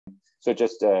So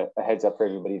just a heads up for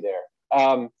everybody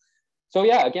there. So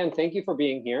yeah, again, thank you for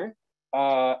being here.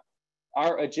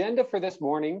 Our agenda for this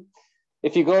morning,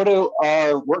 if you go to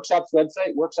our workshops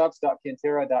website,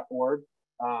 workshops.cantera.org,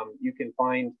 you can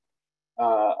find a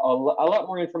lot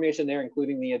more information there,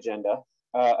 including the agenda.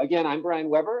 Again, I'm Brian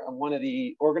Weber. I'm one of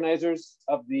the organizers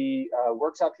of the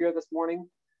workshop here this morning.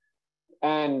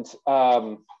 And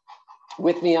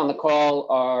with me on the call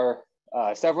are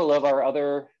several of our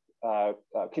other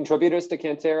contributors to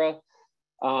Cantera,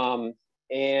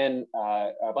 and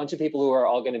a bunch of people who are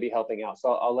all going to be helping out.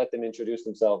 So I'll let them introduce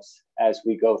themselves as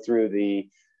we go through the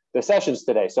sessions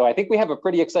today. So I think we have a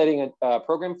pretty exciting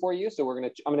program for you. So I'm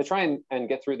gonna try and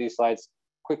get through these slides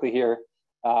quickly here.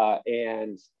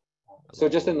 And so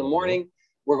just in the morning,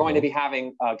 we're going to be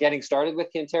having getting started with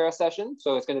Cantera session.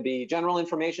 So it's going to be general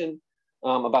information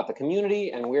about the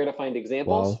community and where to find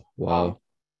examples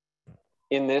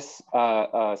in this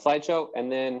slideshow.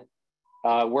 And then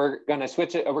we're going to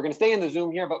switch it. We're going to stay in the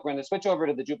Zoom here, but we're going to switch over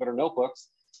to the Jupyter notebooks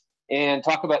and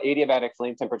talk about adiabatic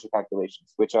flame temperature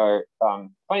calculations, which are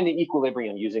finding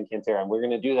equilibrium using Cantera. And we're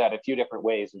going to do that a few different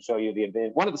ways and show you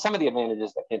some of the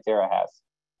advantages that Cantera has.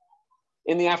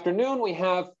 In the afternoon, we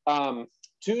have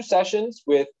 2 sessions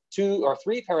with 2 or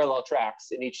 3 parallel tracks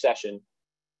in each session.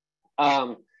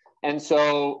 And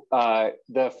so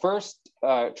the first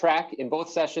track in both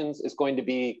sessions is going to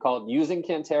be called Using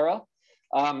Cantera.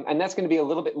 And that's going to be a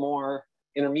little bit more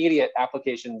intermediate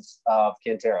applications of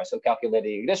Cantera. So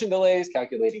calculating ignition delays,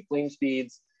 calculating flame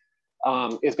speeds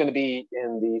is going to be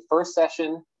in the first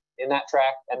session in that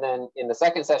track. And then in the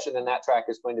second session in that track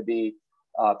is going to be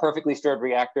a perfectly stirred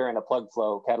reactor and a plug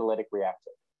flow catalytic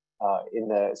reactor in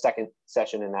the second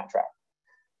session in that track.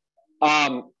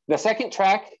 The second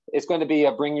track is going to be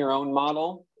a bring your own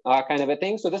model kind of a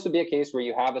thing. So this would be a case where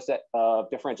you have a set of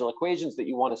differential equations that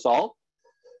you want to solve.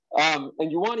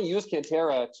 And you want to use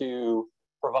Cantera to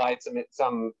provide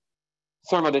some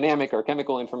thermodynamic or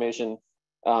chemical information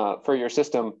for your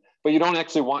system, but you don't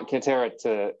actually want Cantera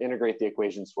to integrate the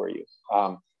equations for you.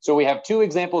 So we have 2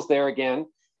 examples there again.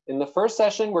 In the first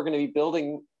session, we're going to be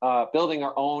building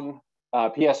our own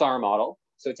PSR model.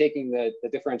 So taking the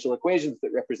differential equations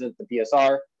that represent the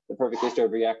PSR, the perfectly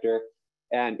stirred reactor,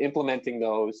 and implementing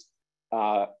those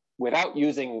without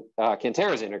using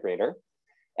Cantera's integrator.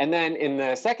 And then in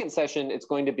the second session, it's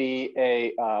going to be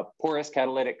a porous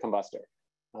catalytic combustor.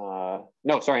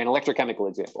 No, sorry, an electrochemical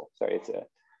example. Sorry, it's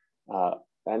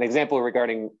an example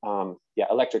regarding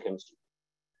electrochemistry.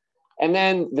 And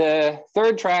then the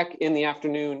third track in the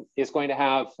afternoon is going to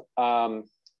have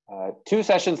 2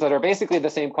 sessions that are basically the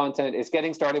same content. Is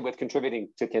getting started with contributing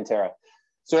to Cantera.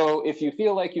 So if you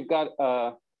feel like you've got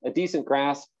a decent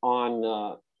grasp on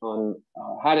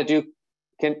how to do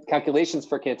calculations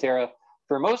for Cantera,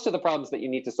 for most of the problems that you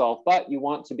need to solve, but you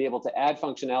want to be able to add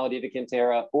functionality to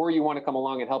Cantera, or you want to come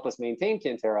along and help us maintain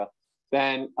Cantera,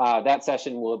 then that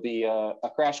session will be a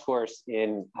crash course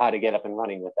in how to get up and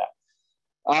running with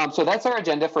that. So that's our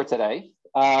agenda for today.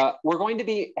 We're going to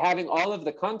be having all of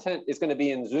the content is going to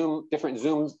be in different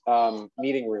Zoom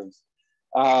meeting rooms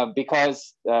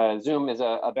because Zoom is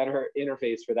a better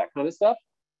interface for that kind of stuff.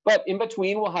 But in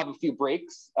between, we'll have a few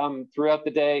breaks throughout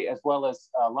the day, as well as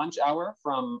lunch hour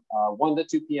from 1 to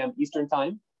 2 p.m. Eastern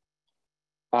time,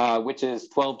 which is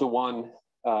 12 to 1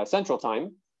 Central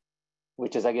time,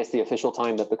 which is, I guess, the official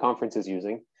time that the conference is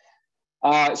using.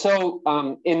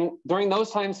 During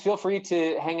those times, feel free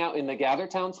to hang out in the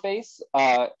GatherTown space.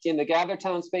 In the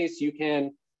GatherTown space, you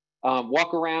can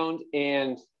walk around,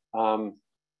 and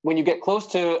when you get close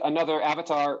to another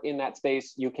avatar in that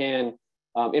space, you can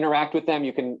interact with them.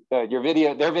 You can their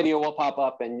video will pop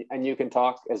up, and you can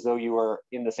talk as though you were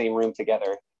in the same room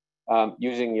together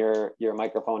using your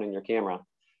microphone and your camera.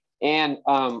 And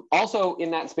also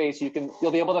in that space,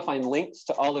 you'll be able to find links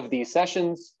to all of these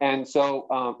sessions. And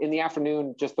so in the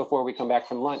afternoon, just before we come back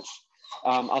from lunch,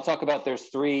 I'll talk about there's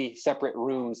 3 separate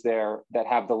rooms there that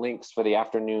have the links for the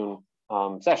afternoon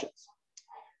sessions.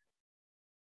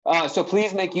 So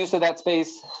please make use of that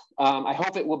space. I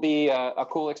hope it will be a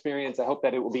cool experience. I hope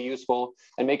that it will be useful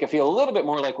and make it feel a little bit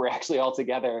more like we're actually all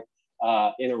together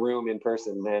in a room in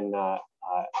person than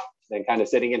kind of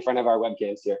sitting in front of our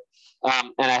webcams here.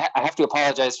 And I have to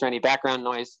apologize for any background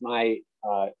noise. My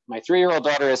 3-year-old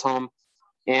daughter is home,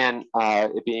 and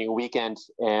it being a weekend,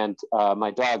 and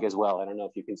my dog as well. I don't know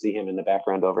if you can see him in the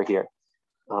background over here.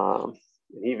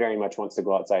 He very much wants to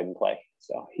go outside and play.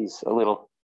 So he's a little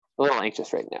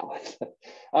anxious right now.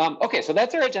 Okay, so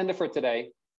that's our agenda for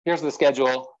today. Here's the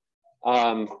schedule.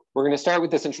 We're going to start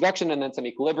with this introduction and then some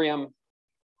equilibrium.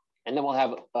 And then we'll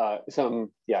have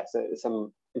some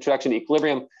introduction to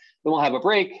equilibrium. Then we'll have a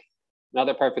break.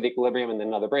 another part for the equilibrium, and then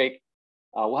another break.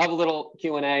 We'll have a little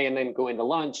Q&A and then go into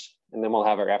lunch, and then we'll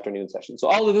have our afternoon session. So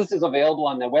all of this is available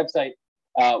on the website,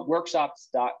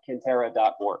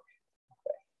 workshops.cantera.org.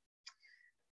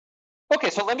 Okay,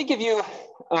 so let me give you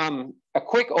a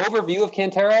quick overview of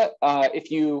Cantera. If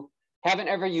you haven't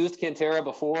ever used Cantera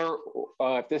before,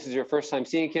 if this is your first time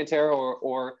seeing Cantera,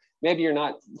 or maybe you're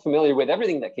not familiar with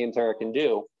everything that Cantera can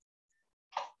do,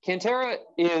 Cantera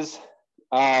is,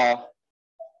 I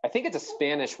think it's a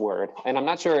Spanish word, and I'm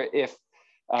not sure if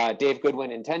Dave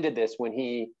Goodwin intended this when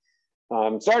he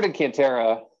started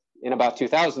Cantera in about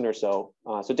 2000 or so.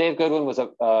 So Dave Goodwin was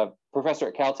a professor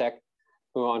at Caltech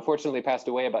who unfortunately passed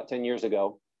away about 10 years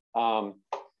ago. I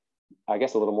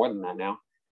guess a little more than that now.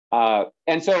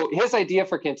 And so his idea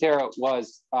for Cantera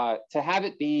was to have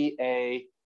it be a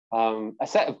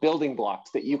set of building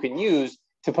blocks that you can use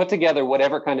to put together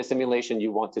whatever kind of simulation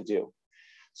you want to do.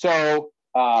 So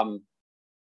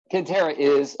Cantera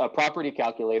is a property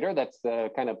calculator. That's the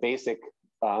kind of basic,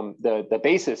 the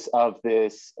basis of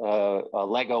this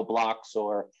Lego blocks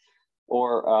or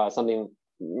something,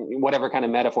 whatever kind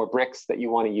of metaphor, bricks that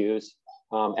you want to use.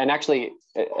 And actually,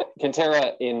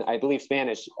 Cantera in, I believe,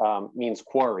 Spanish means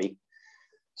quarry.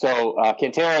 So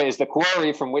Cantera is the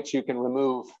quarry from which you can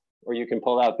remove or you can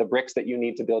pull out the bricks that you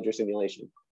need to build your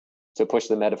simulation, to push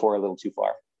the metaphor a little too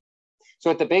far.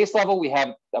 So at the base level, we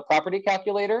have a property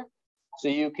calculator. So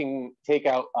you can take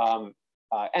out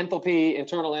enthalpy,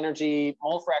 internal energy,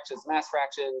 mole fractions, mass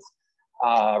fractions,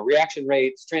 reaction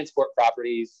rates, transport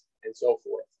properties, and so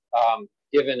forth,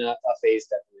 given a phase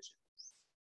definition.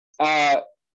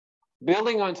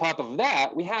 Building on top of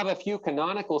that, we have a few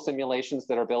canonical simulations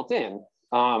that are built in,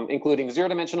 including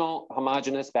zero-dimensional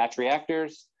homogeneous batch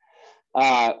reactors,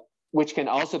 which can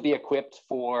also be equipped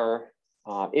for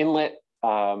inlet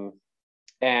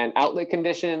and outlet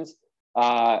conditions,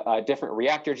 different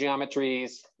reactor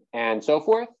geometries, and so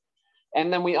forth.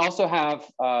 And then we also have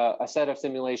a set of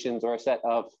simulations or a set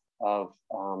of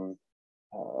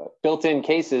built-in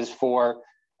cases for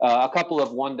a couple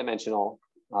of one-dimensional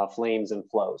flames and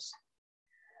flows.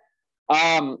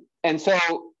 And so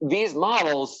these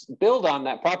models build on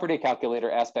that property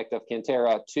calculator aspect of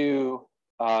Cantera to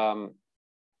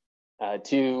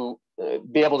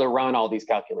be able to run all these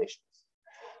calculations.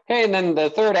 Okay, and then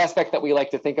the third aspect that we like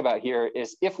to think about here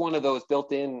is if one of those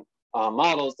built-in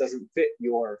models doesn't fit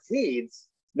your needs,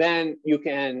 then you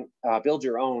can build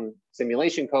your own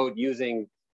simulation code using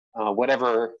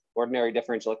whatever ordinary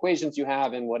differential equations you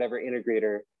have and whatever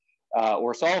integrator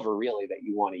or solver really that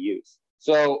you want to use.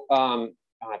 So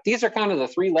these are kind of the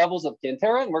three levels of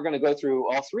Cantera, and we're going to go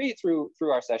through all three through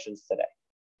our sessions today.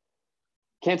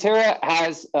 Cantera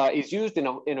is used in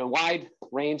a wide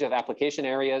range of application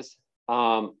areas.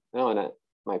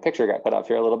 My picture got cut off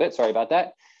here a little bit. Sorry about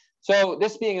that. So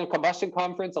this being a combustion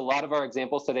conference, a lot of our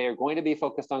examples today are going to be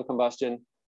focused on combustion,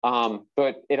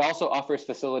 but it also offers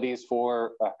facilities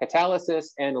for catalysis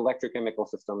and electrochemical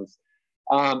systems.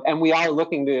 And we are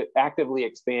looking to actively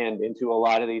expand into a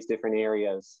lot of these different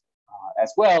areas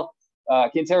as well.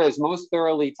 Cantera is most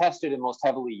thoroughly tested and most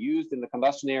heavily used in the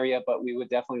combustion area, but we would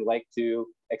definitely like to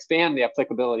expand the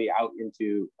applicability out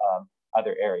into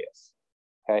other areas.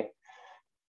 Okay.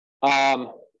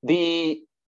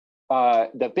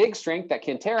 The big strength that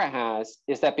Cantera has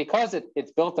is that because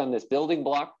it's built on this building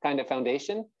block kind of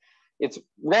foundation, it's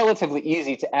relatively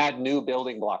easy to add new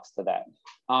building blocks to that.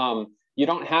 You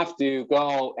don't have to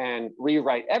go and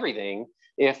rewrite everything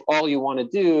if all you want to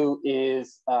do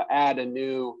is add a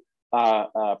new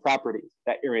property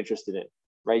that you're interested in,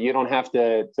 right? You don't have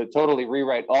to totally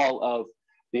rewrite all of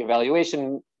the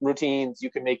evaluation routines. You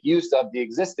can make use of the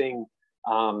existing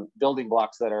building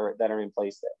blocks that are in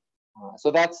place there.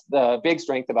 So that's the big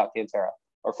strength about Cantera,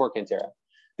 or for Cantera.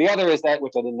 The other is that,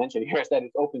 which I didn't mention here, is that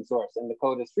it's open source and the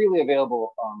code is freely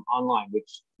available online,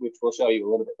 which we'll show you a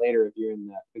little bit later if you're in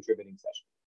the contributing session.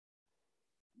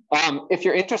 If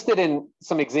you're interested in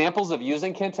some examples of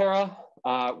using Cantera,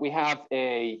 we have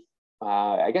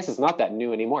I guess it's not that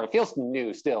new anymore. It feels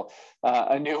new still.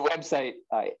 A new website,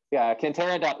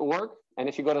 Cantera.org. And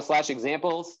if you go to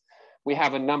 /examples, we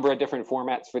have a number of different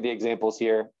formats for the examples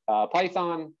here.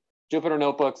 Python, Jupyter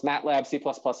Notebooks, MATLAB, C++,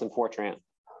 and Fortran.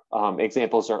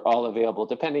 Examples are all available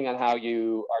depending on how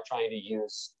you are trying to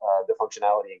use the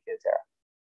functionality in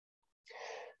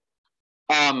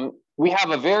Cantera. We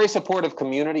have a very supportive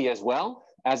community as well,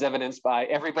 as evidenced by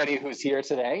everybody who's here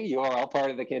today. You are all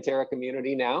part of the Cantera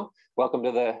community now. Welcome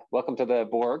to the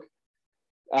Borg.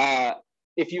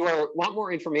 If you want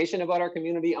more information about our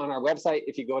community on our website,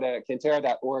 if you go to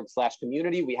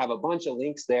cantera.org/community, we have a bunch of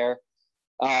links there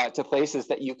to places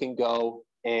that you can go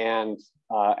and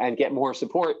get more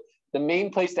support the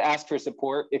main place to ask for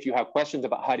support if you have questions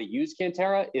about how to use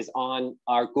Cantera is on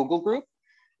our Google group.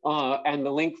 And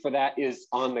the link for that is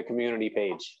on the community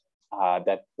page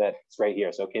that's right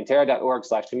here. So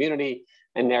cantera.org/community,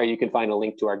 and there you can find a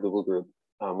link to our Google group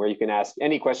where you can ask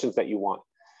any questions that you want.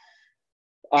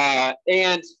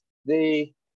 And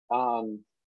the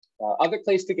other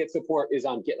place to get support is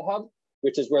on GitHub,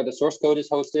 which is where the source code is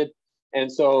hosted. And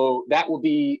so that will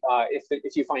be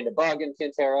if you find a bug in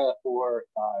Cantera, or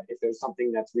if there's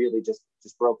something that's really just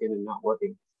broken and not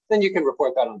working, then you can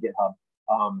report that on GitHub,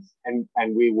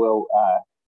 and we will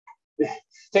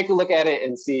take a look at it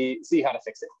and see how to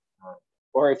fix it.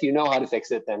 Or if you know how to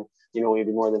fix it, then we'd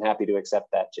be more than happy to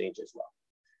accept that change as well.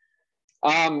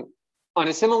 On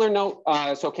a similar note,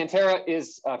 so Cantera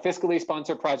is a fiscally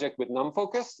sponsored project with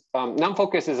NumFocus.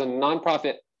 NumFocus is a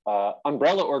nonprofit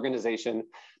umbrella organization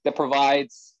that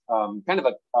provides kind of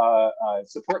a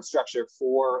support structure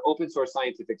for open source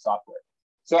scientific software.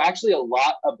 So actually a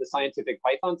lot of the scientific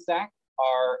Python stack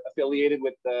are affiliated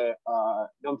with the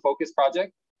NumFocus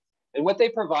project. And what they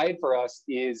provide for us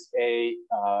is a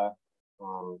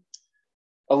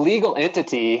legal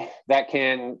entity that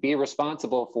can be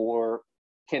responsible for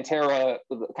Cantera,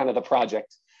 kind of the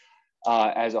project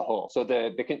as a whole. So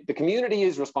the community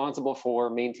is responsible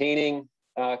for maintaining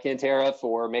Cantera,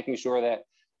 for making sure that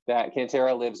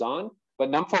Cantera lives on, but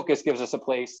NumFocus gives us a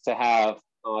place to have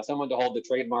someone to hold the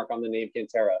trademark on the name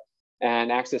Cantera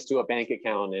and access to a bank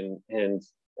account and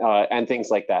things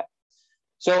like that.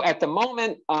 So at the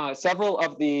moment, several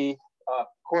of the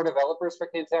core developers for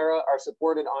Cantera are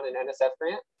supported on an NSF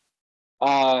grant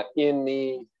in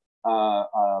the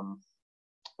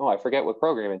I forget what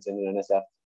program it's in NSF.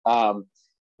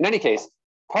 In any case,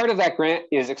 part of that grant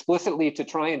is explicitly to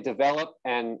try and develop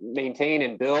and maintain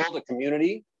and build a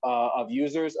community of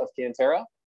users of Cantera.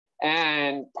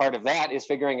 And part of that is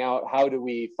figuring out how do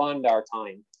we fund our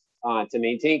time to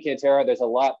maintain Cantera. There's a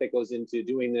lot that goes into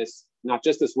doing this, not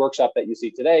just this workshop that you see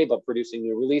today, but producing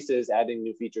new releases, adding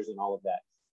new features and all of that.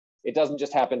 It doesn't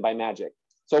just happen by magic.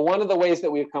 So one of the ways that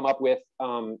we've come up with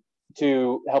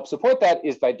to help support that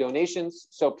is by donations.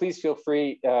 So please feel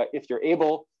free, if you're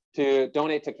able, to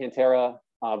donate to Cantera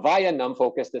via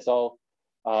NumFocus. This all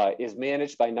is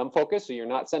managed by NumFocus. So you're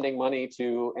not sending money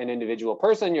to an individual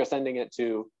person, you're sending it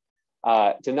to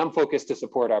NumFocus to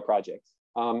support our project.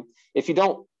 If you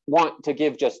don't want to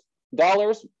give just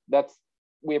dollars,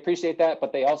 we appreciate that,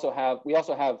 but we also have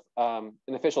an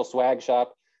official swag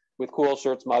shop with cool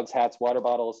shirts, mugs, hats, water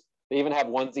bottles. They even have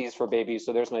onesies for babies.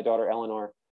 So there's my daughter,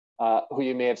 Eleanor, who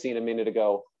you may have seen a minute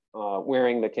ago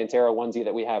wearing the Cantera onesie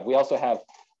that we have. We also have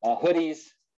hoodies.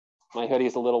 My hoodie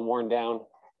is a little worn down.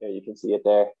 There, you can see it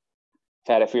there. I've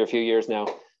had it for a few years now.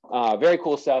 Very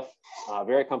cool stuff,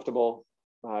 very comfortable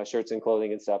shirts and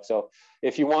clothing and stuff. So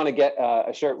if you want to get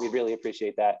a shirt, we'd really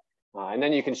appreciate that. And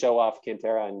then you can show off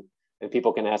Cantera and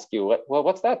people can ask you,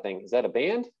 what's that thing? Is that a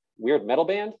band? Weird metal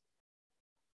band?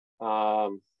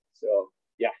 So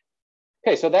yeah.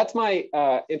 Okay, so that's my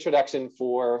introduction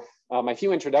for my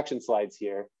few introduction slides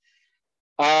here.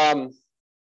 So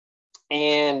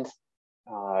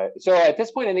at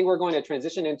this point, I think we're going to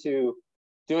transition into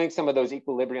doing some of those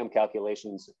equilibrium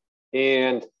calculations.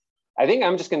 And I think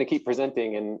I'm just going to keep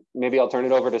presenting, and maybe I'll turn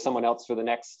it over to someone else for the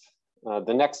next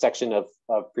section of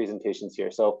presentations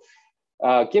here. So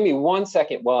give me 1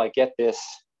 second while I get this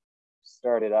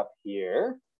started up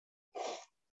here.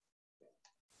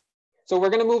 So we're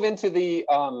going to move into the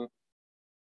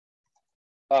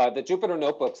Jupyter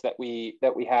notebooks that we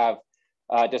have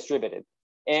distributed.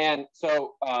 And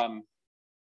so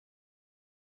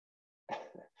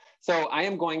so I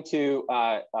am going to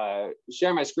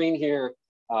share my screen here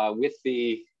with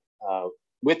the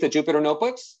Jupyter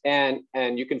notebooks, and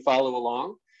you can follow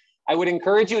along. I would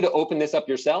encourage you to open this up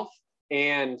yourself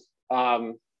and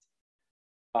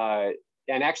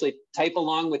actually type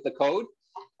along with the code.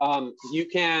 You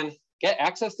can get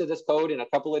access to this code in a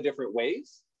couple of different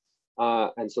ways.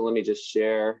 And so let me just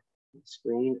share the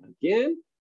screen again.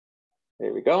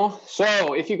 There we go.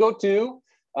 So if you go to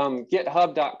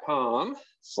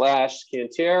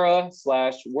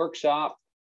github.com/Cantera/workshop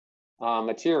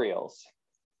materials,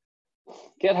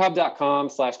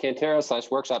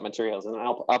 github.com/Cantera/workshop materials, and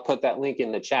I'll put that link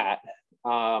in the chat.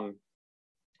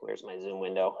 Where's my Zoom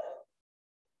window?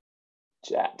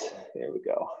 Chat. There we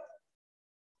go.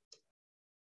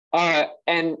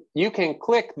 And you can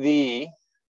click the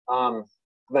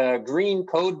green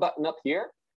code button up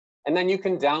here, and then you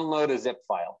can download a zip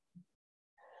file.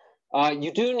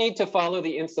 You do need to follow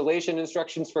the installation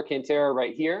instructions for Cantera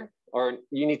right here, or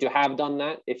you need to have done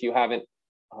that if you haven't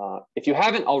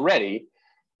already.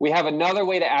 We have another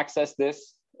way to access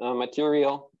this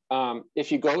material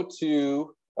if you go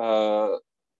to Safari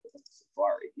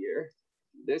here,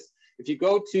 if you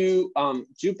go to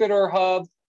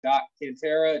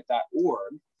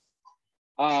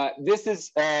jupyterhub.cantera.org, this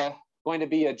is going to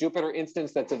be a Jupyter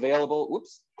instance that's available,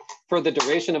 for the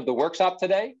duration of the workshop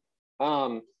today.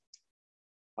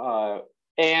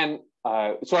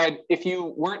 If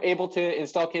you weren't able to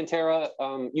install Cantera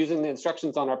using the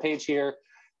instructions on our page here,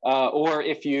 or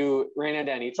if you ran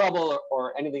into any trouble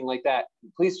or anything like that,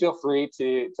 please feel free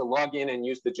to log in and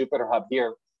use the Jupyter Hub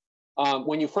here.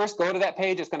 When you first go to that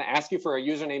page, it's going to ask you for a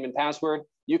username and password.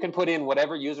 You can put in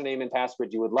whatever username and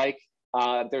password you would like.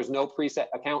 There's no preset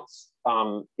accounts.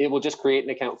 It will just create an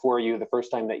account for you the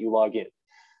first time that you log in.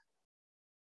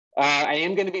 I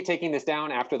am going to be taking this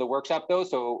down after the workshop though,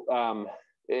 so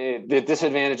the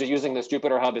disadvantage of using this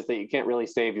Jupyter Hub is that you can't really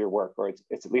save your work, or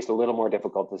it's at least a little more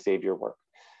difficult to save your work.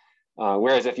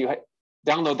 Whereas if you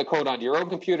download the code onto your own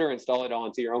computer, install it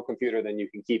onto your own computer, then you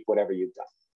can keep whatever you've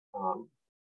done.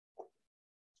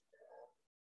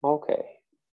 Okay.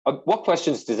 What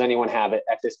questions does anyone have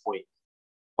at this point?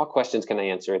 What questions can I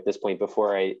answer at this point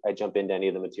before I jump into any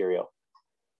of the material?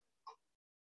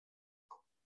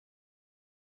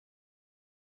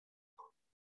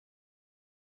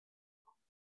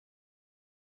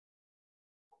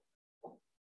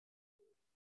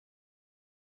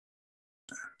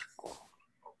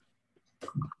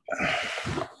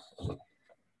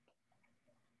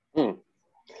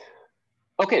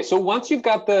 Okay, so once you've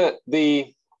got the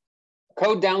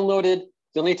code downloaded,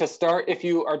 you'll need to start, if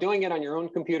you are doing it on your own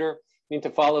computer, you need to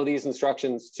follow these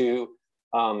instructions to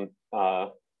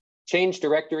change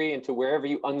directory into wherever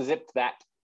you unzipped that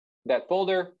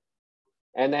folder,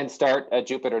 and then start a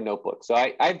Jupyter notebook. So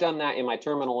I've done that in my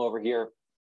terminal over here.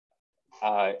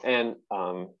 And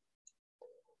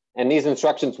these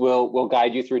instructions will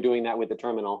guide you through doing that with the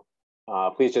terminal.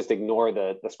 Please just ignore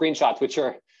the screenshots, which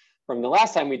are from the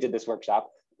last time we did this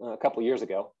workshop a couple years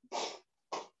ago.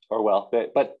 Or well,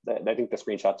 but I think the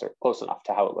screenshots are close enough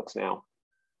to how it looks now.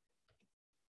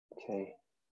 Okay.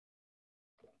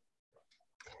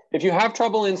 If you have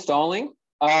trouble installing,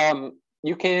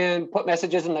 you can put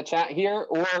messages in the chat here,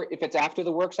 or if it's after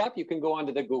the workshop, you can go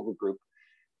onto the Google group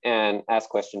and ask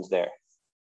questions there.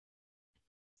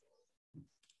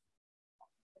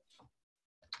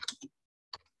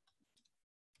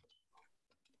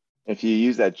 If you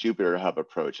use that Jupyter Hub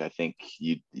approach, I think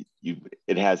it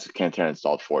has Cantera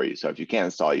installed for you. So if you can't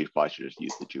install, you probably should just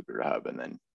use the Jupyter Hub and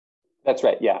then. That's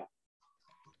right. Yeah.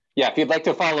 Yeah. If you'd like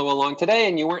to follow along today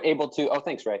and you weren't able to, oh,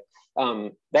 thanks, Ray.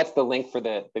 That's the link for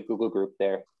the Google group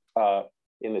there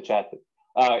in the chat.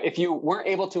 If you weren't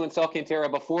able to install Cantera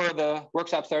before the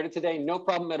workshop started today, no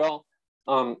problem at all.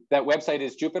 That website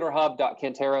is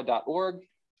jupyterhub.cantera.org.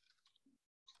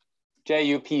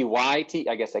 JUPYT,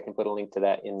 I guess I can put a link to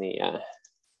that in the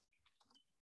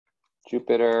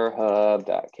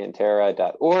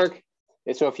jupyterhub.cantera.org.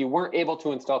 And so if you weren't able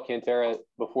to install Cantera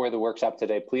before the workshop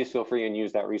today, please feel free and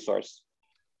use that resource.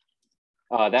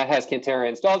 That has Cantera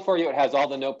installed for you. It has all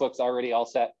the notebooks already all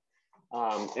set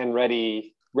and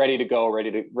ready to go,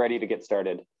 ready to get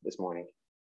started this morning.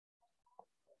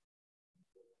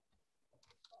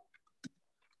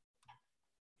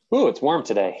 Ooh, it's warm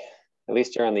today. At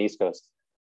least here on the East Coast.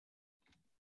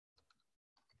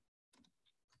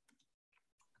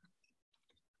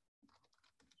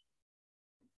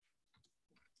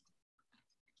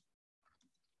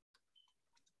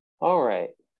 All right.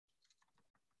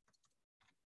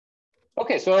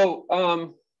 Okay,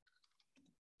 so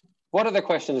what other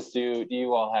questions do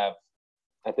you all have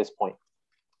at this point?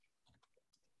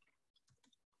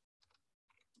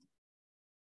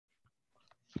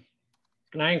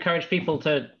 Can I encourage people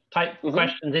to type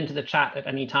questions into the chat at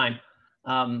any time?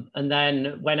 And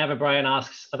then whenever Brian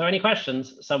asks, are there any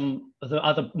questions? Some of the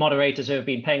other moderators who have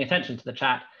been paying attention to the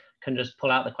chat can just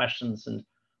pull out the questions, and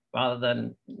rather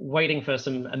than waiting for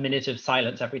a minute of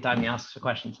silence every time he asks for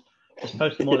questions, just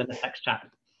post them all in the text chat.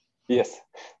 Yes.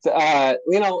 So,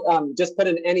 just put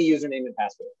in any username and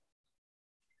password.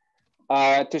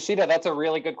 Toshida, that's a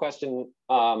really good question.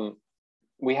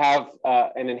 We have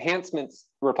an enhancements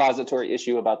repository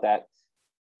issue about that.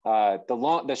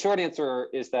 The short answer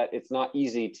is that it's not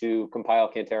easy to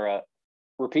compile Cantera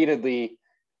repeatedly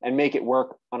and make it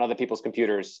work on other people's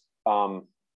computers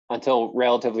until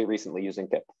relatively recently using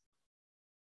pip.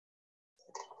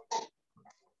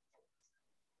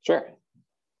 Sure.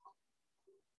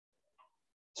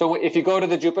 So if you go to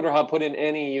the Jupyter Hub, put in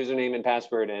any username and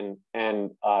password, and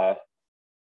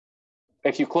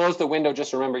if you close the window,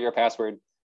 just remember your password.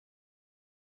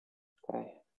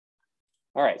 Okay.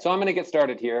 All right, so I'm going to get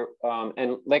started here.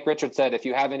 And like Richard said, if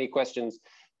you have any questions,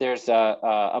 there's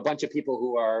a bunch of people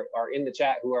who are in the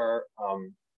chat who are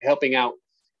helping out,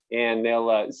 and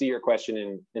they'll see your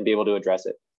question and be able to address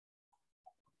it.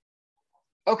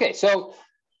 Okay, so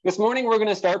this morning we're going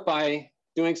to start by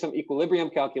doing some equilibrium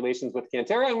calculations with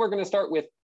Cantera, and we're going to start with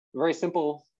a very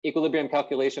simple equilibrium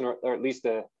calculation, or at least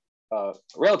a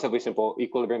relatively simple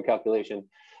equilibrium calculation,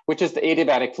 which is the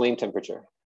adiabatic flame temperature.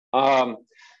 And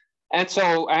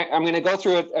so I'm going to go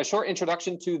through a short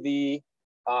introduction to the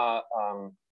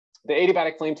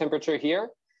adiabatic flame temperature here,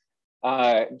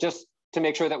 just to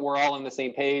make sure that we're all on the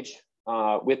same page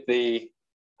with the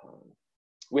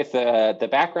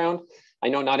background. I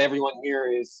know not everyone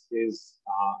here is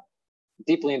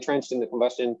deeply entrenched in the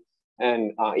combustion,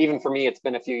 and even for me, it's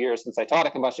been a few years since I taught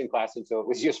a combustion class, and so it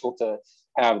was useful to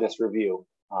have this review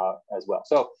as well.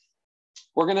 So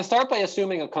we're going to start by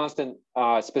assuming a constant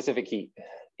specific heat,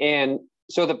 and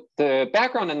so the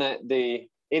background in the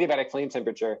adiabatic flame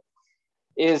temperature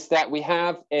is that we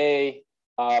have a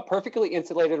perfectly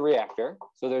insulated reactor,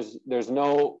 so there's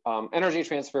no energy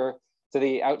transfer to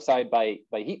the outside by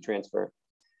heat transfer.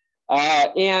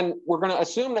 And we're going to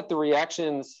assume that the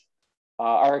reactions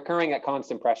are occurring at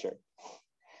constant pressure.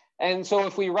 And so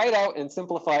if we write out and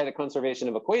simplify the conservation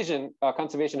of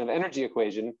energy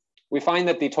equation, we find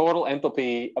that the total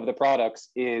enthalpy of the products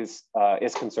is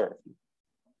conserved.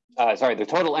 Sorry, the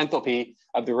total enthalpy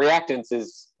of the reactants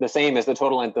is the same as the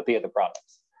total enthalpy of the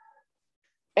products.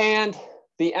 And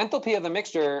the enthalpy of the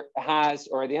mixture has,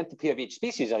 or the enthalpy of each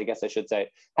species, I guess I should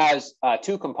say, has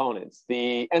two components: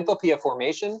 the enthalpy of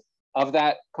formation of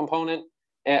that component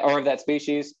or of that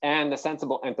species, and the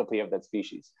sensible enthalpy of that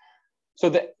species. So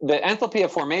the enthalpy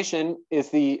of formation is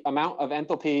the amount of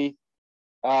enthalpy,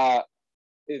 that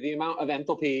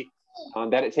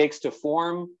it takes to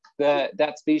form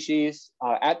that species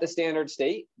at the standard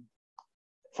state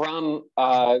from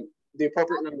the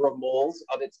appropriate number of moles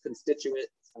of its constituent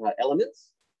elements.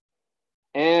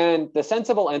 And the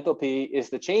sensible enthalpy is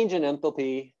the change in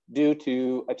enthalpy due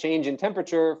to a change in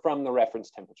temperature from the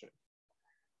reference temperature.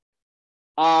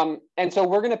 And so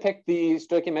we're going to pick the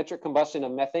stoichiometric combustion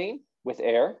of methane with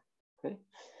air. Okay.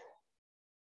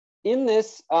 In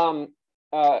this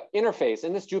interface,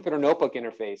 in this Jupyter Notebook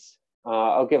interface,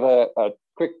 I'll give a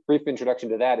quick brief introduction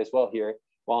to that as well here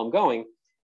while I'm going.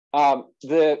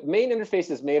 The main interface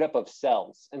is made up of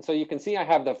cells. And so you can see I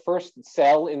have the first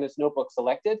cell in this notebook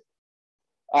selected.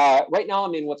 Right now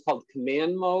I'm in what's called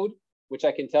command mode, which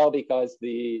I can tell because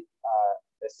the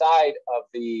side of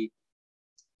the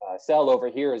cell over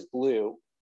here is blue.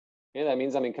 Okay, that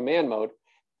means I'm in command mode.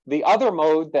 The other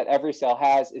mode that every cell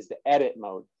has is the edit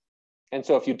mode. And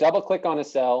so if you double click on a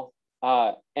cell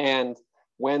and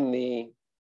when the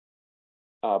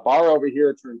bar over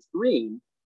here turns green,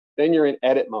 then you're in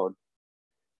edit mode.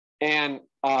 And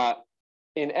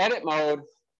in edit mode,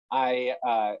 I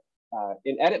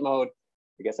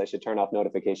guess I should turn off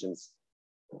notifications.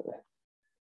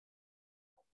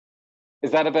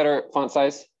 Is that a better font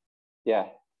size? Yeah.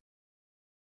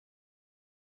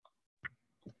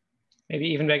 Maybe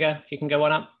even bigger, if you can go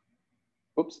one up.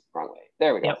 Oops, wrong way.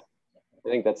 There we go. Yep. I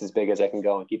think that's as big as I can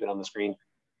go and keep it on the screen.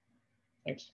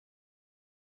 Thanks.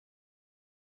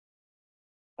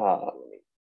 Let me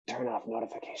turn off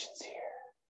notifications here.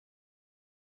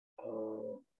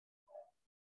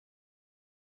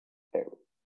 There we go.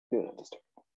 Do not disturb.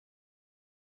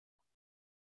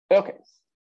 Okay.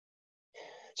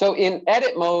 So in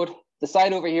edit mode, the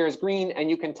side over here is green, and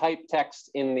you can type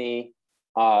text in the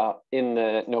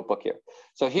notebook here.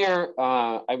 So here,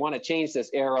 I want to change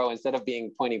this arrow. Instead of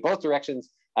being pointing both directions,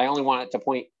 I only want it to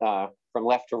point from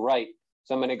left to right.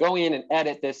 So I'm going to go in and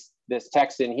edit this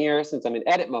text in here since I'm in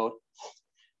edit mode.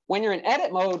 When you're in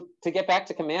edit mode, to get back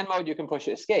to command mode, you can push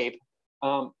escape,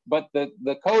 but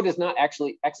the code is not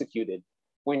actually executed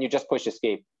when you just push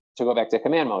escape to go back to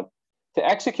command mode. To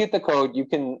execute the code, you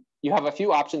have a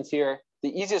few options here. The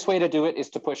easiest way to do it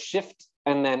is to push shift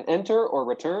and then enter or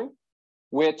return,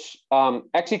 which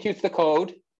executes the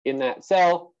code in that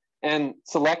cell and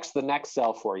selects the next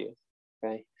cell for you.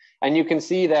 Okay, and you can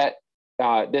see that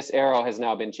this arrow has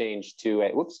now been changed to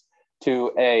a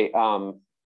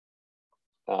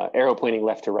arrow pointing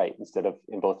left to right instead of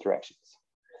in both directions.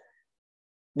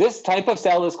 This type of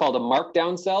cell is called a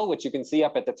markdown cell, which you can see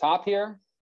up at the top here.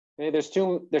 Okay, there's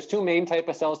two main type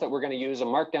of cells that we're going to use: a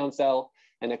markdown cell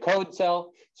and a code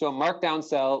cell. So a markdown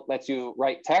cell lets you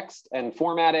write text and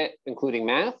format it, including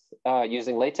math,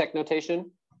 using LaTeX notation.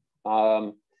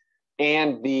 And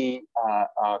the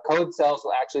code cells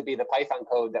will actually be the Python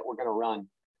code that we're going to run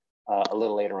a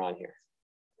little later on here.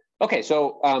 Okay,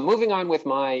 so moving on with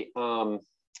my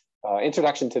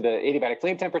introduction to the adiabatic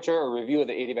flame temperature, or review of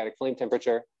the adiabatic flame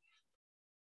temperature.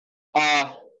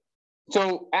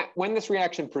 When this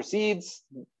reaction proceeds,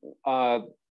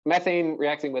 methane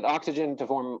reacting with oxygen to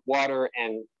form water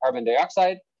and carbon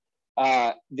dioxide,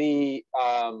 that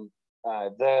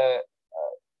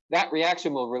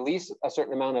reaction will release a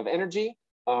certain amount of energy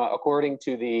according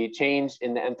to the change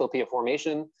in the enthalpy of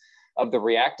formation of the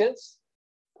reactants.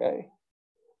 Okay.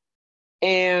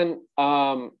 And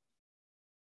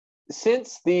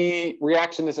since the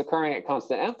reaction is occurring at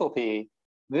constant enthalpy,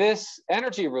 this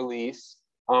energy release,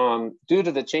 due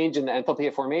to the change in the enthalpy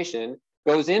of formation,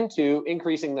 goes into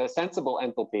increasing the sensible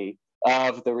enthalpy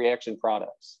of the reaction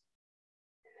products.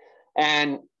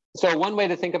 And so one way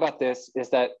to think about this is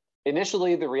that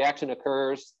initially the reaction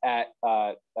occurs at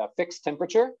a fixed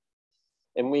temperature,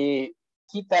 and we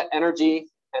keep that energy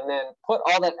and then put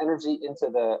all that energy into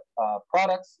the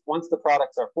products once the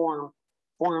products are formed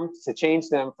to change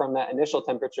them from that initial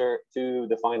temperature to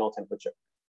the final temperature.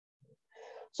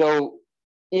 So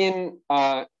in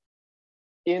an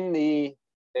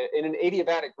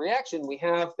adiabatic reaction, we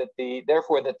have that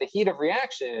therefore the heat of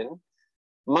reaction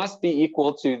must be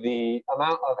equal to the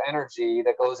amount of energy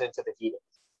that goes into the heating.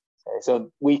 Okay,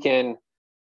 so we can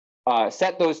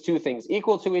set those two things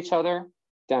equal to each other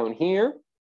down here,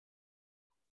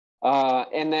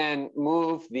 and then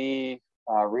move the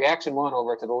reaction one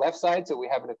over to the left side, so we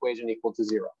have an equation equal to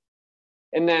 0.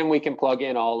 And then we can plug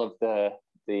in all of the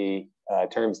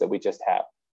terms that we just have.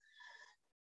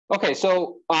 Okay,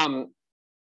 so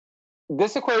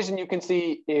this equation you can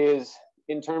see is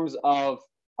in terms of,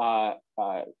 or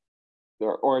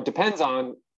it depends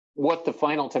on what the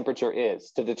final temperature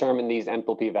is to determine these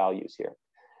enthalpy values here.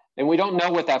 And we don't know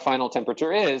what that final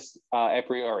temperature is a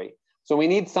priori. So we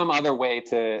need some other way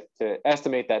to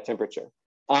estimate that temperature.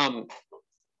 And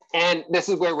this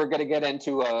is where we're going to get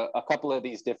into a couple of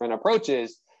these different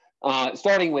approaches,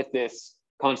 starting with this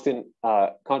constant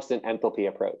enthalpy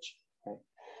approach. Okay.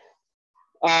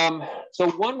 So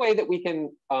one way that we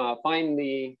can find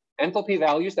the enthalpy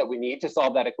values that we need to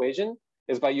solve that equation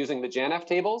is by using the JANF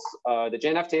tables. The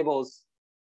JANF tables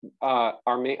are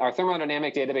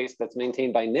thermodynamic database that's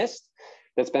maintained by NIST,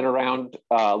 that's been around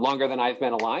longer than I've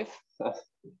been alive.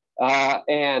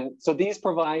 And so these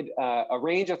provide a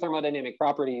range of thermodynamic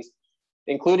properties,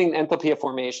 including enthalpy of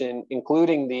formation,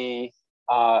 including the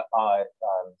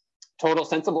total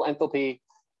sensible enthalpy,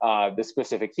 the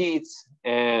specific heats,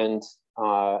 and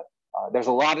there's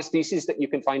a lot of species that you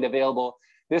can find available.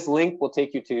 This link will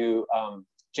take you to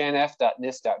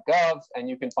janf.nist.gov, and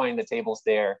you can find the tables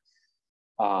there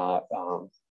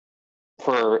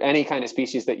for any kind of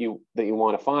species that you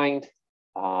want to find.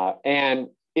 And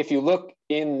if you look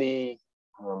in the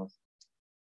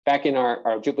back in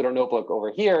our Jupyter notebook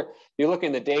over here, if you look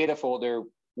in the data folder,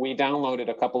 we downloaded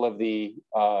a couple of the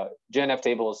JANF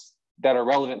tables that are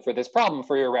relevant for this problem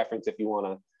for your reference if you want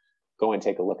to go and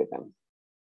take a look at them.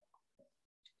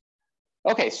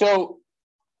 Okay, so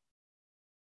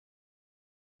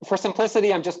for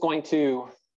simplicity, I'm just going to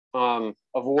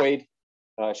avoid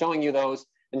showing you those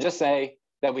and just say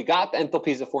that we got the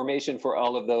enthalpies of formation for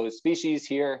all of those species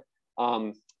here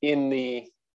for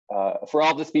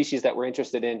all the species that we're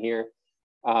interested in here.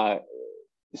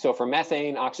 So for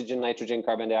methane, oxygen, nitrogen,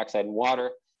 carbon dioxide, and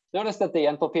water, notice that the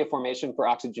enthalpy of formation for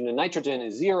oxygen and nitrogen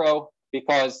is 0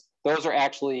 because those are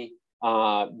actually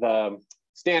the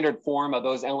standard form of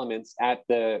those elements at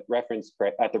the reference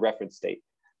state.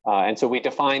 And so we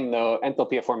define the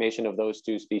enthalpy of formation of those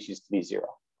two species to be 0.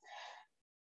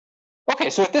 Okay,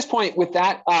 so at this point, with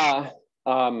that out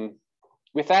of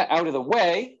the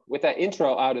way, with that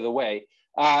intro out of the way,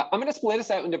 I'm going to split us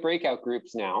out into breakout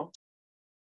groups now.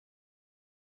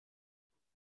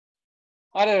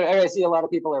 I see a lot of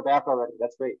people are back already.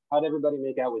 That's great. How did everybody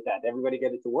make out with that? Did everybody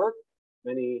get it to work?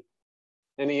 Any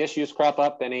issues crop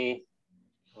up? Any?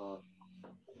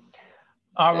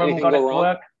 Our room got it to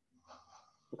work.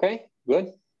 Okay,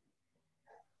 good.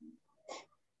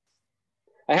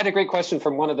 I had a great question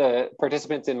from one of the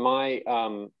participants in my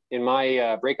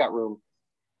breakout room.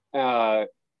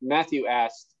 Matthew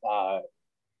asked why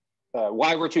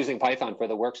we're choosing Python for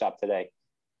the workshop today,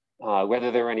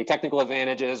 whether there were any technical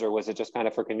advantages or was it just kind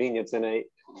of for convenience. And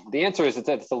the answer is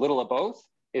it's a little of both.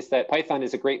 It's that Python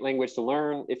is a great language to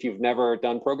learn if you've never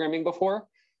done programming before.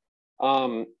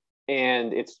 And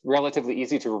it's relatively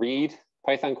easy to read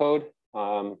Python code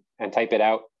and type it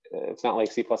out. It's not like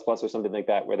C++ or something like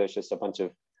that, where there's just a bunch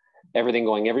of everything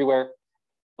going everywhere.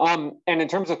 And in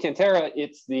terms of Cantera,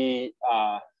 it's the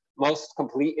most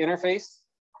complete interface,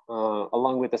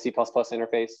 along with the C++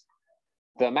 interface.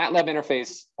 The MATLAB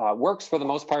interface works for the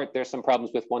most part. There's some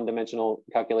problems with one-dimensional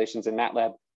calculations in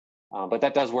MATLAB, but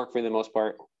that does work for the most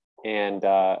part. And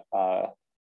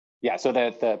yeah, so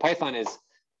the Python is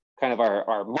kind of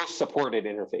our most supported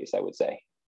interface, I would say.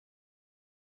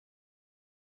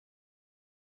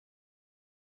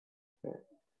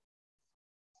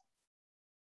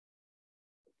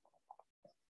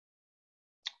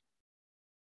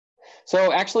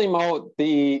 So actually, Mo,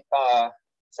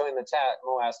 so in the chat,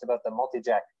 Mo asked about the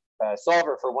multi-jack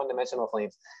solver for one-dimensional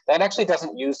flames. That actually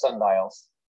doesn't use sundials.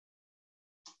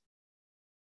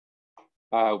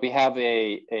 We have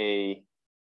a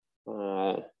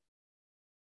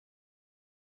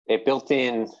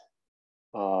built-in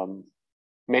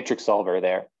matrix solver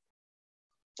there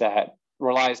that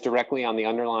relies directly on the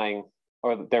underlying,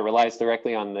 or that relies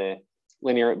directly on the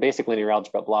basic linear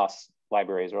algebra BLAS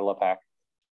libraries, or LAPACK.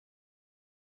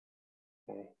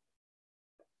 Okay.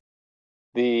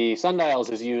 The sundials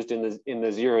is used in the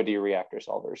 0D reactor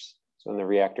solvers, so in the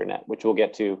reactor net, which we'll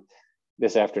get to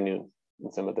this afternoon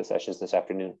in some of the sessions this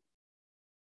afternoon.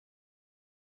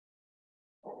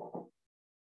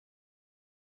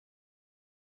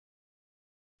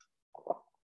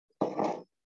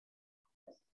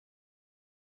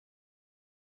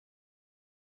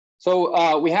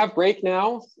 So we have break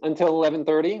now until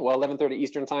 11:30. Well, 11:30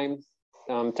 Eastern time,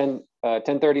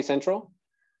 10:30 Central.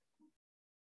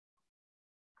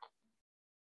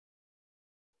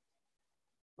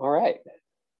 All right.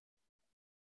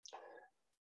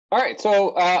 All right.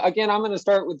 So again, I'm going to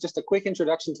start with just a quick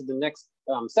introduction to the next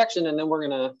section, and then we're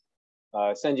going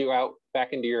to send you out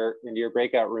back into your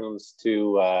breakout rooms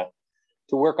to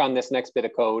work on this next bit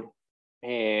of code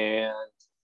and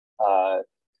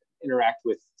interact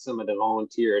with some of the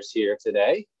volunteers here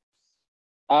today.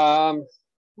 Okay,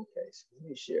 so let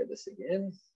me share this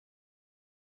again.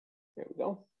 There we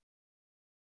go.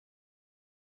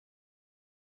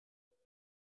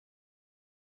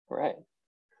 All right.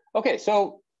 Okay,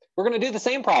 so we're going to do the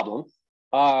same problem.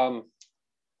 And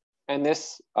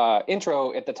this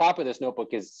intro at the top of this notebook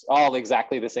is all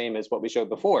exactly the same as what we showed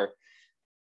before.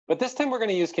 But this time we're going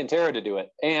to use Cantera to do it.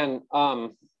 And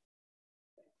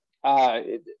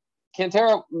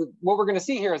Cantera, what we're going to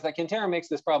see here is that Cantera makes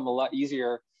this problem a lot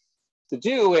easier to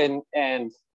do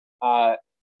and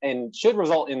should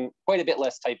result in quite a bit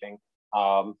less typing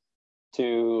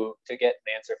to get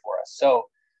an answer for us. So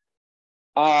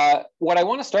what I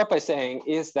want to start by saying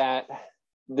is that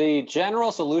the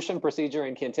general solution procedure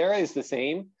in Cantera is the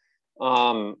same,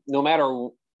 no matter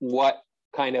what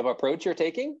kind of approach you're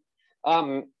taking.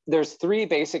 There's three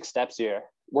basic steps here.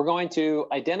 We're going to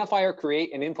identify or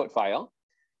create an input file.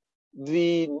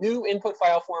 The new input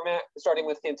file format, starting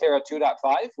with Cantera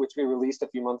 2.5, which we released a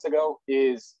few months ago,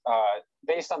 is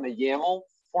based on the YAML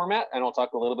format, and I'll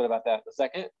talk a little bit about that in a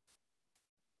second.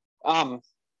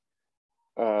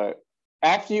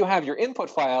 After you have your input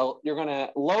file, you're going to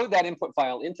load that input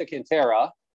file into Cantera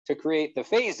to create the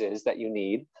phases that you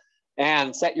need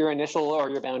and set your initial or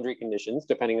your boundary conditions,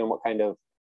 depending on what kind of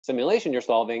simulation you're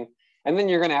solving. And then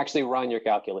you're going to actually run your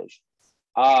calculation.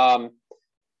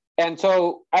 And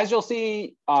so as you'll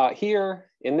see here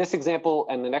in this example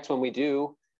and the next one we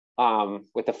do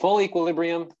with the full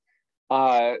equilibrium,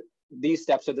 these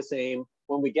steps are the same.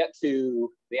 When we get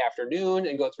to the afternoon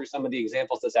and go through some of the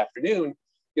examples this afternoon,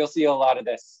 you'll see a lot of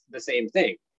this, the same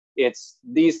thing. It's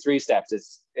these three steps.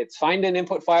 It's find an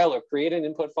input file or create an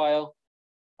input file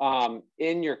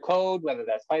in your code, whether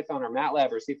that's Python or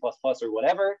MATLAB or C++ or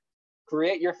whatever.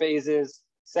 Create your phases,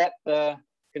 set the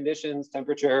conditions,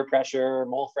 temperature, pressure,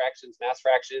 mole fractions, mass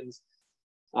fractions,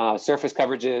 surface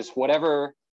coverages,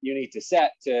 whatever you need to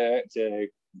set to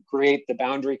create the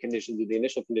boundary conditions or the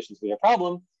initial conditions for your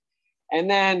problem. And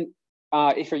then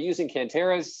if you're using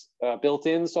Cantera's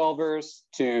built-in solvers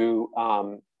to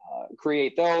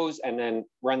create those and then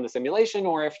run the simulation,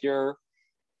 or if you're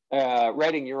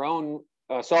writing your own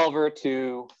solver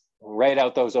to write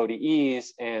out those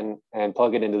ODEs and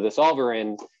plug it into the solver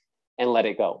and let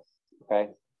it go, okay?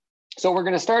 So we're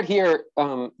gonna start here.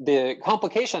 The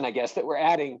complication, I guess, that we're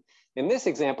adding in this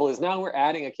example is now we're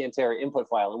adding a Cantera input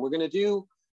file, and we're gonna do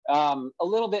a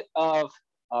little bit of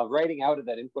writing out of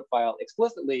that input file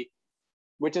explicitly,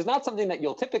 which is not something that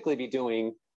you'll typically be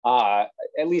doing, at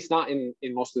least not in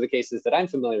most of the cases that I'm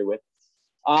familiar with.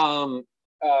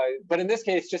 But in this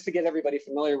case, just to get everybody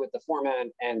familiar with the format,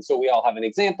 and so we all have an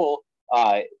example,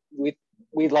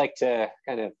 we'd like to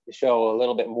kind of show a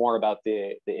little bit more about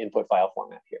the input file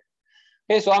format here.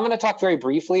 Okay, so I'm going to talk very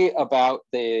briefly about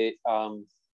the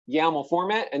YAML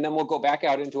format, and then we'll go back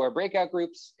out into our breakout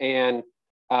groups and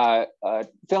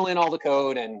fill in all the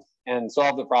code and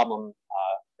solve the problem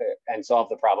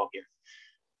here.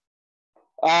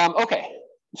 Okay,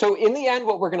 so in the end,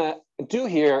 what we're going to do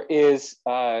here is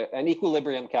an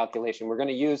equilibrium calculation. We're going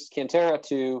to use Cantera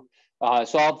to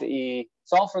solve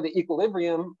for the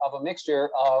equilibrium of a mixture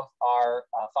of our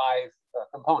 5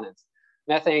 components: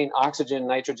 methane, oxygen,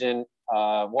 nitrogen,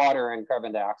 water, and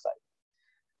carbon dioxide.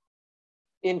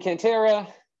 In Cantera,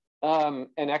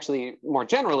 and actually more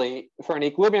generally, for an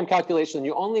equilibrium calculation,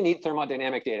 you only need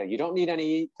thermodynamic data. You don't need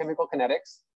any chemical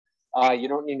kinetics. You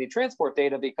don't need any transport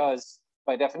data because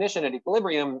by definition at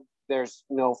equilibrium, there's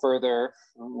no further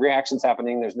reactions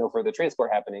happening. There's no further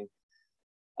transport happening.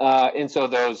 And so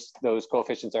those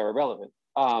coefficients are irrelevant.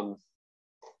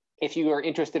 If you are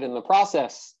interested in the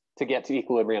process to get to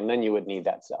equilibrium, then you would need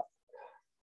that stuff.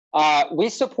 We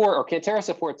support, or Cantera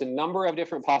supports, a number of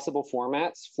different possible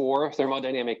formats for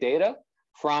thermodynamic data,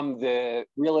 from the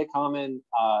really common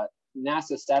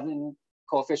NASA 7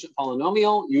 coefficient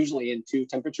polynomial, usually in 2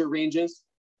 temperature ranges,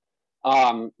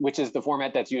 which is the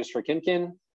format that's used for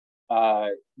Kinkin.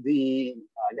 The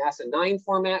NASA 9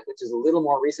 format, which is a little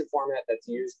more recent format that's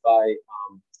used by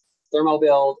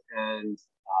ThermoBuild and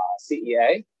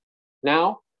CEA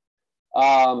now.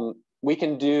 We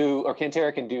can do, or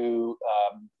Cantera can do,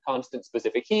 constant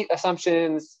specific heat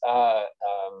assumptions, a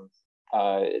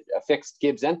fixed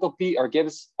Gibbs enthalpy, or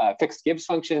fixed Gibbs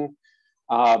function.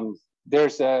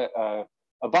 There's a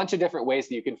bunch of different ways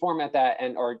that you can format that,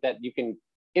 or that you can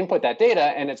input that data,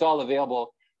 and it's all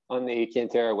available on the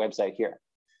Cantera website here.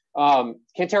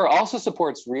 Cantera also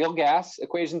supports real gas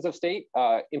equations of state.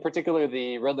 In particular,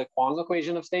 the Redlich-Kwong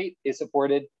equation of state is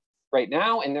supported right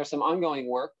now, and there's some ongoing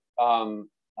work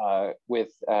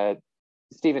with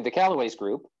Stephen DeCalloway's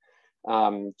group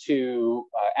to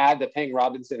add the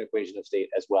Peng-Robinson equation of state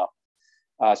as well.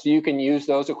 So you can use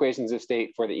those equations of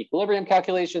state for the equilibrium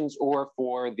calculations or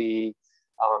for the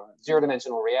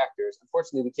zero-dimensional reactors.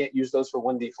 Unfortunately, we can't use those for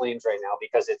 1D flames right now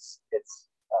because it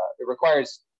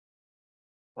requires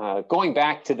going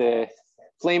back to the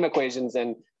flame equations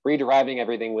and rederiving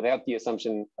everything without the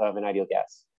assumption of an ideal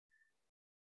gas.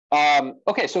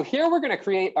 Okay, so here we're going to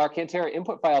create our Cantera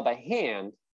input file by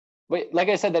hand. But like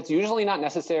I said, that's usually not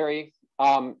necessary.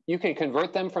 You can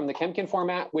convert them from the Chemkin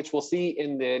format, which we'll see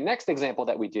in the next example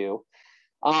that we do.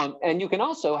 And you can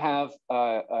also have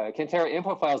Cantera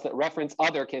input files that reference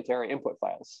other Cantera input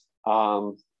files.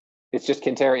 It's just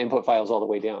Cantera input files all the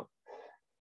way down.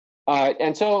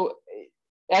 And so,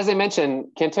 as I mentioned,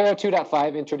 Cantera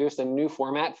 2.5 introduced a new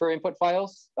format for input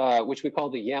files, which we call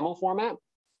the YAML format.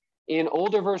 In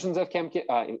older versions of Chemkin,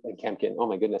 oh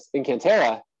my goodness, in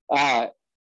Cantera,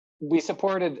 we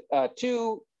supported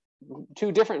two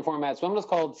different formats. One was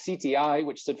called CTI,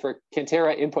 which stood for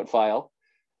Cantera input file,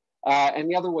 and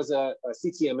the other was a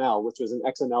CTML, which was an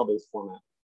XML-based format.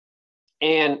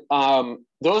 And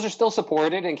those are still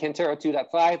supported in Cantera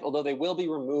 2.5, although they will be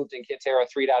removed in Cantera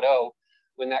 3.0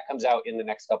 when that comes out in the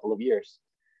next couple of years,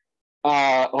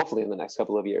 hopefully in the next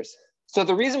couple of years. So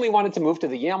the reason we wanted to move to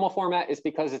the YAML format is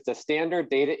because it's a standard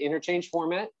data interchange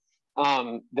format,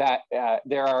 that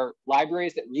there are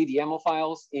libraries that read YAML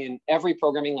files in every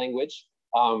programming language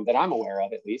that I'm aware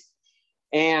of, at least.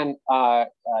 And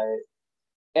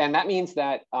that means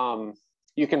that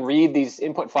you can read these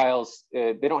input files.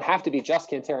 They don't have to be just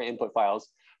Cantera input files.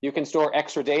 You can store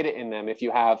extra data in them if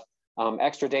you have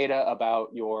extra data about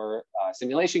your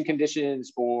simulation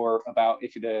conditions, or about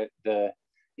if the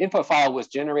input file was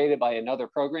generated by another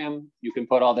program, you can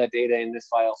put all that data in this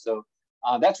file. So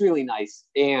that's really nice.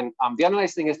 And the other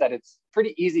nice thing is that it's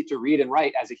pretty easy to read and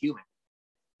write as a human.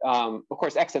 Of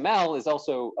course, XML is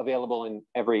also available in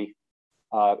every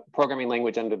programming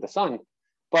language under the sun.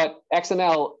 But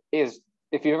XML is,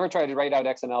 if you ever try to write out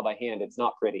XML by hand, it's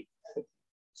not pretty.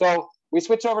 So we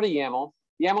switched over to YAML.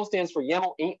 YAML stands for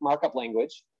YAML Ain't Markup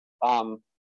Language. So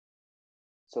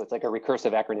it's like a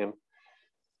recursive acronym.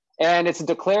 And it's a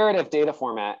declarative data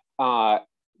format,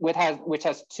 which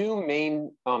has 2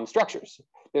 main structures.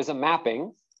 There's a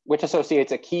mapping, which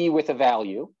associates a key with a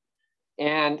value,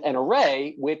 and an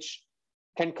array, which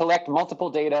can collect multiple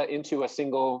data into a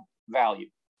single value.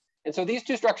 And so these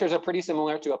 2 structures are pretty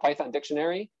similar to a Python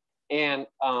dictionary and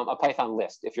a Python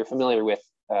list, if you're familiar with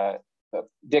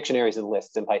dictionaries and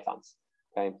lists in Pythons.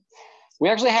 Okay. We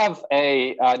actually have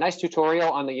a nice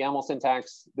tutorial on the YAML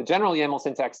syntax, the general YAML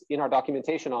syntax, in our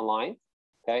documentation online.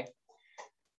 Okay.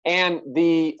 And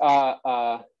the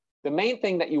main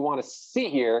thing that you want to see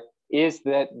here is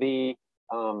that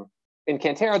in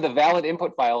Cantera, the valid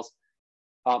input files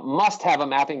must have a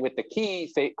mapping with the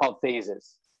key called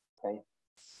phases. Okay.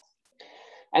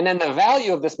 And then the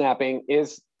value of this mapping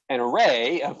is an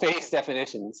array of phase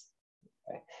definitions.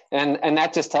 Okay. And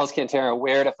that just tells Cantera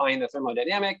where to find the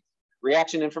thermodynamic,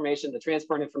 reaction information, the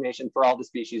transport information for all the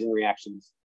species and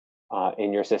reactions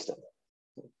in your system.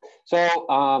 So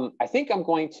I think I'm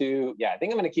going to,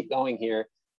 keep going here.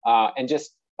 And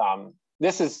just,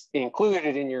 this is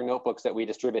included in your notebooks that we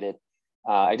distributed.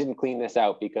 I didn't clean this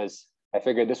out because I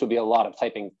figured this would be a lot of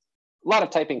typing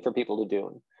for people to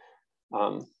do.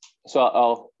 So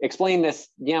I'll explain this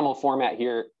YAML format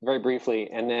here very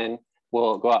briefly, and then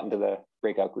we'll go out into the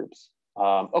breakout groups.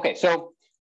 Okay, so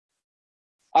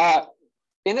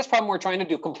in this problem, we're trying to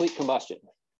do complete combustion,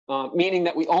 meaning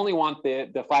that we only want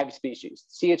the 5 species: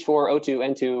 CH4, O2,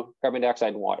 N2, carbon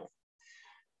dioxide, and water.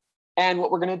 And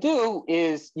what we're going to do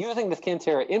is, using this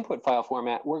Cantera input file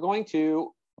format, we're going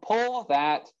to pull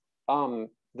that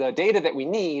the data that we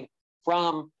need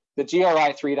from the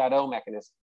GRI 3.0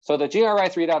 mechanism. So the GRI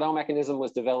 3.0 mechanism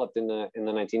was developed in the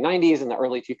 1990s and the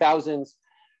early 2000s,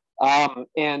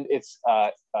 and it's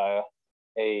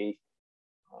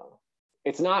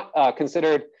not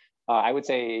considered, I would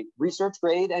say, research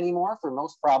grade anymore for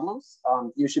most problems.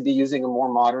 You should be using a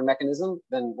more modern mechanism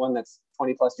than one that's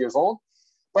 20+ years old.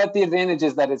 But the advantage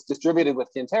is that it's distributed with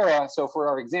Cantera. So for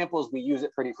our examples, we use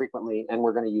it pretty frequently, and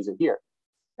we're going to use it here.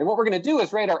 And what we're going to do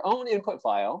is write our own input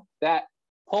file that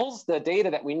pulls the data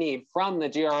that we need from the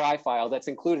GRI file that's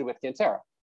included with Cantera.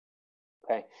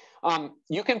 Okay.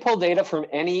 You can pull data from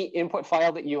any input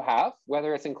file that you have,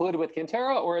 whether it's included with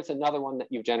Cantera or it's another one that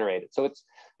you've generated. So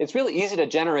it's really easy to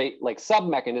generate like sub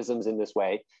mechanisms in this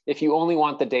way if you only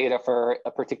want the data for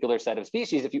a particular set of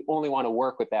species, if you only want to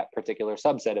work with that particular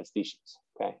subset of species.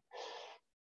 Okay.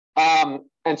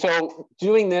 And so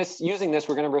using this,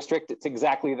 we're going to restrict it to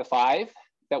exactly the 5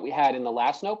 that we had in the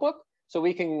last notebook, so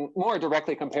we can more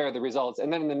directly compare the results.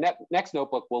 And then in the next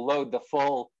notebook, we'll load the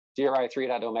full GRI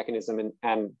 3.0 mechanism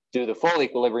and do the full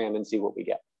equilibrium and see what we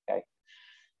get. Okay.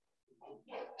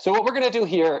 So what we're going to do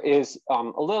here is a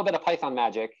little bit of Python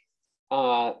magic,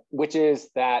 which is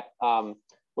that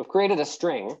we've created a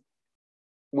string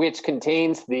which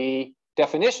contains the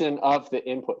definition of the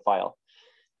input file.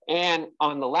 And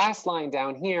on the last line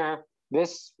down here,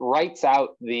 this writes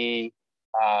out the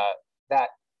that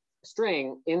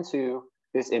string into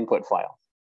this input file.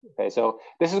 Okay, so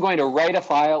this is going to write a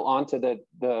file onto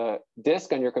the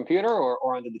disk on your computer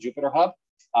or onto the Jupyter Hub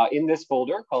in this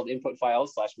folder called input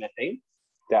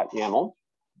files/methane.yaml.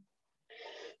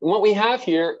 And what we have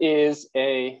here is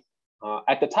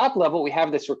at the top level, we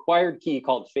have this required key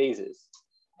called phases.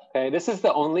 Okay, this is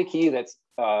the only key that's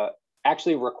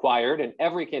actually required in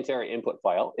every Cantera input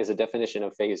file, is a definition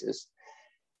of phases.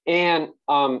 And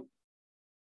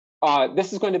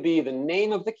this is going to be the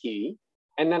name of the key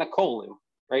and then a colon,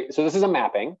 right? So this is a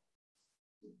mapping.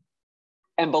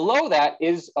 And below that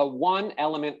is a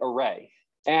 1-element array.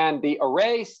 And the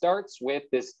array starts with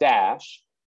this dash.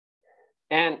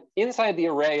 And inside the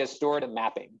array is stored a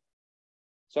mapping.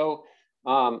 So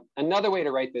another way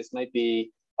to write this might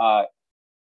be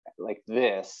like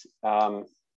this.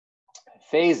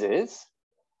 Phases,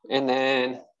 and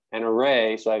then an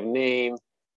array. So I've named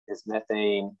is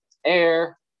methane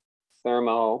air,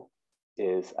 thermo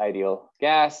is ideal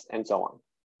gas, and so on.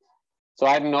 So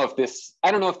I don't know if this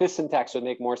syntax would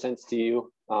make more sense to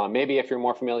you. Maybe if you're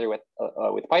more familiar with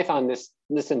Python, this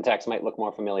syntax might look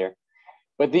more familiar.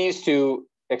 But these two,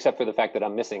 except for the fact that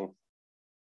I'm missing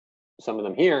some of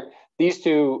them here, these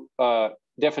two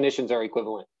definitions are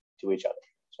equivalent to each other.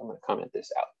 So I'm going to comment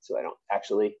this out so I don't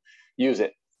actually use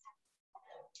it.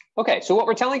 Okay, so what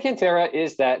we're telling Cantera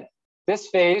is that this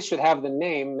phase should have the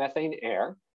name methane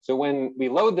air. So when we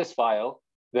load this file,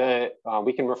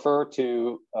 we can refer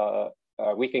to,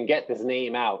 we can get this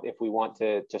name out if we want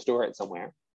to store it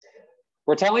somewhere.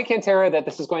 We're telling Cantera that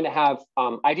this is going to have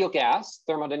ideal gas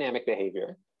thermodynamic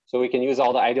behavior. So we can use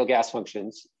all the ideal gas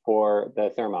functions for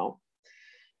the thermo.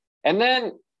 And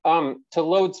then to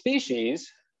load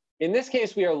species, in this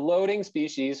case, we are loading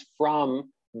species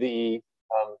from the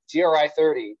GRI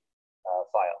 30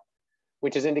 file,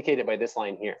 which is indicated by this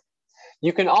line here.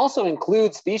 You can also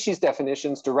include species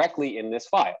definitions directly in this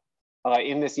file,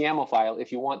 in this YAML file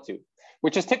if you want to,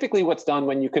 which is typically what's done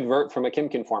when you convert from a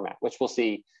Kimkin format, which we'll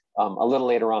see a little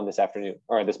later on this afternoon,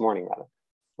 or this morning rather.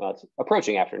 Well, it's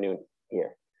approaching afternoon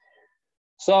here.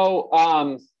 So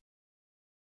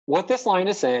what this line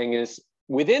is saying is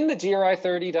within the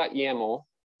gri30.yaml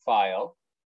file,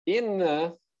 in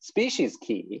the species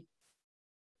key,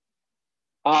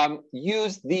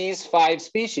 use these 5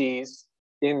 species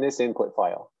in this input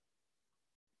file.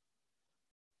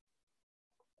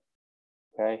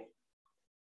 Okay.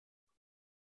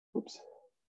 Oops.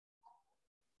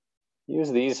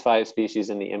 Use these 5 species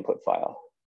in the input file.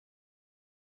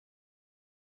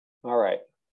 All right.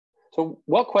 So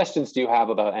what questions do you have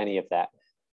about any of that?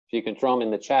 If you can throw them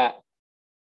in the chat.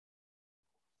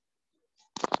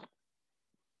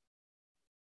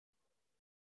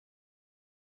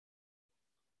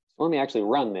 let me actually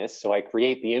run this so I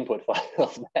create the input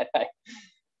files that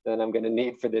I'm going to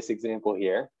need for this example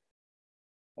here.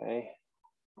 Okay.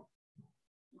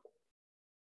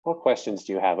 What questions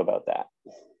do you have about that?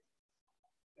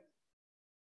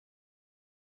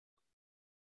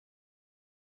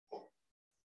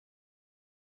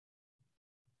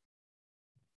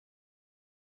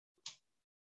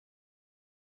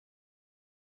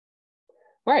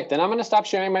 All right, then I'm going to stop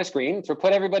sharing my screen to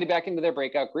put everybody back into their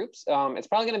breakout groups. It's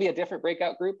probably going to be a different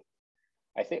breakout group,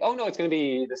 I think. Oh, no, it's going to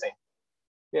be the same.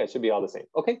 Yeah, it should be all the same.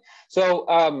 Okay, so,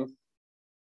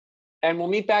 and we'll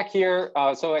meet back here.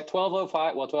 So at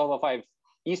 12:05, well, 12:05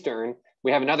 Eastern,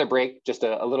 we have another break, just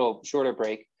a little shorter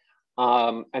break.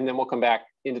 And then we'll come back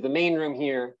into the main room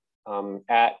here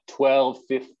at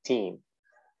 12:15.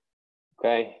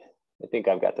 Okay, I think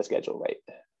I've got the schedule right.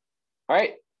 All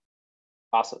right,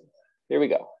 awesome. Here we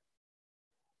go.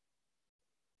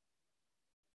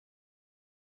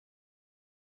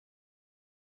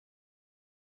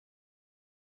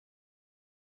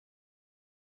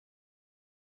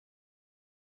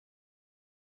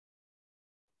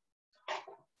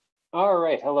 All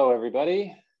right, hello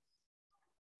everybody.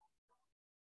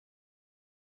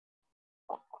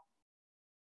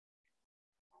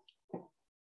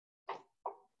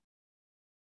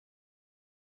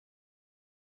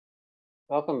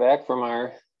 Welcome back from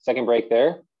our second break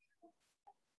there.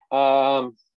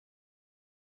 So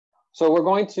we're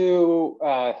going to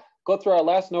go through our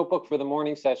last notebook for the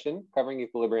morning session covering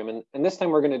equilibrium. And this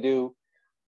time we're going to do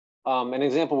an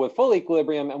example with full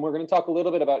equilibrium, and we're going to talk a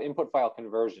little bit about input file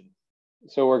conversion.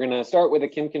 So we're going to start with a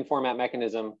Kimkin format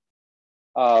mechanism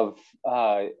of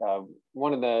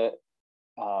one of the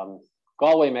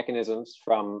Galway mechanisms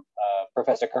from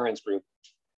Professor Curran's group.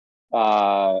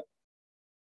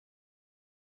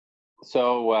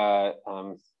 So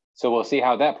we'll see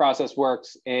how that process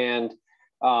works. And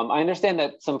I understand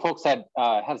that some folks had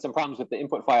some problems with the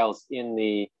input files in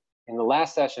the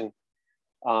last session.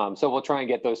 So we'll try and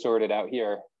get those sorted out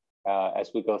here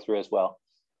as we go through as well.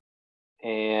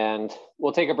 And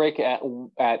we'll take a break at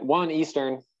 1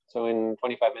 Eastern, so in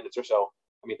 25 minutes or so.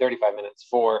 I mean 35 minutes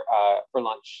for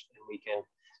lunch, and we can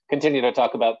continue to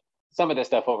talk about some of this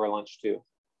stuff over lunch too.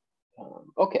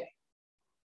 Okay.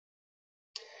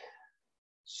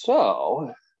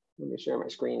 So let me share my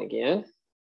screen again.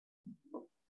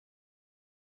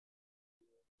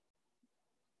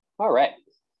 All right.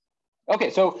 Okay,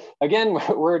 so again,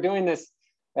 we're doing this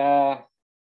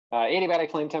adiabatic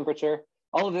flame temperature.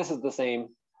 All of this is the same.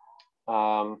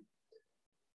 And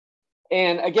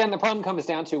again, the problem comes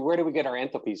down to where do we get our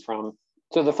enthalpies from?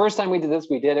 So the first time we did this,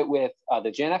 we did it with the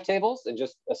JNF tables and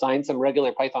just assigned some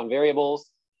regular Python variables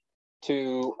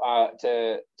to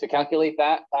calculate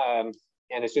that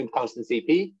and assumed constant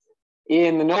CP.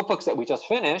 In the notebooks that we just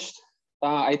finished,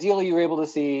 ideally you were able to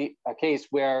see a case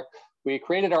where we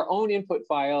created our own input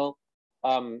file,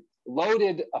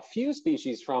 loaded a few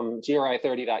species from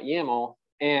gri30.yaml,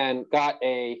 and got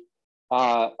a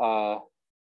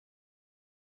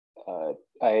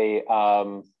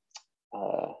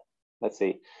let's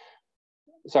see,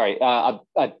 sorry, a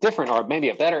different or maybe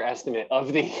a better estimate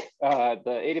of the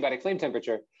adiabatic flame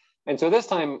temperature. And so this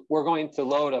time we're going to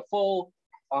load a full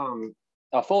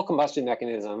combustion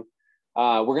mechanism.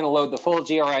 We're going to load the full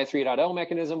GRI 3.0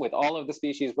 mechanism with all of the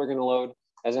species. We're going to load,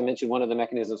 as I mentioned, one of the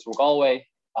mechanisms from Galway,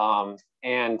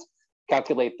 and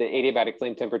calculate the adiabatic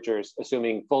flame temperatures,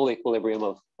 assuming full equilibrium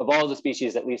of all the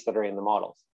species, at least that are in the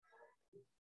models.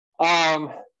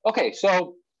 Okay,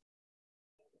 so,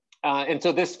 and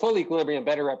so this full equilibrium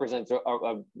better represents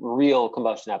a real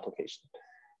combustion application.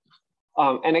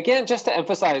 And again, just to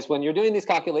emphasize, when you're doing these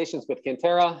calculations with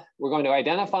Cantera, we're going to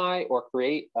identify or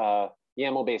create a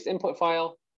YAML-based input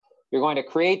file. You're going to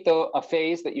create a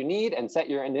phase that you need and set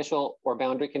your initial or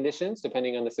boundary conditions,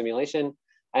 depending on the simulation.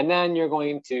 And then you're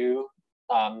going to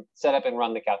set up and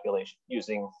run the calculation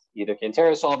using either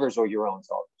Cantera solvers or your own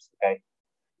solvers, okay?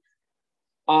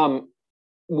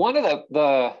 One of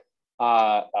the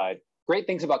great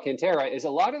things about Cantera is a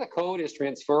lot of the code is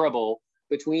transferable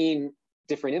between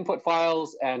different input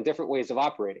files and different ways of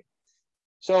operating.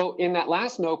 So in that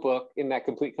last notebook, in that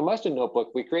complete combustion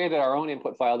notebook, we created our own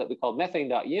input file that we called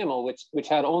methane.yaml, which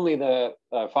had only the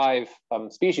 5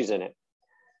 species in it.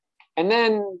 And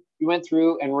then we went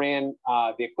through and ran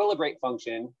the equilibrate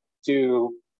function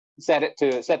to set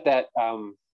that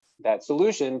that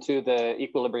solution to the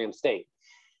equilibrium state.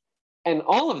 And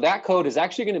all of that code is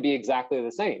actually going to be exactly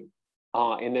the same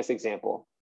in this example,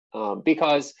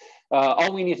 because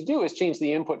all we need to do is change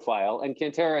the input file, and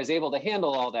Cantera is able to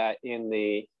handle all that in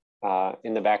the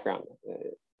background.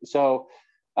 So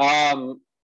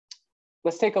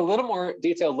let's take a little more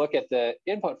detailed look at the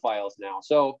input files now.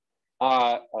 So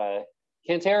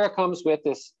Cantera comes with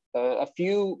this a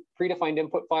few predefined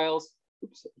input files.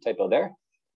 Oops, typo there.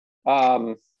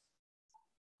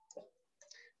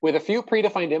 With a few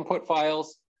predefined input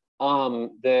files,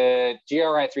 the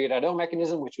GRI 3.0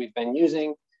 mechanism, which we've been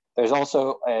using. There's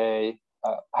also a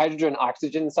hydrogen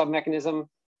oxygen submechanism,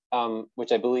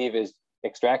 which I believe is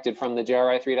extracted from the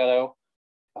GRI 3.0,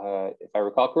 if I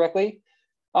recall correctly.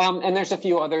 And there's a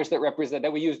few others that represent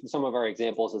that we used in some of our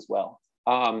examples as well.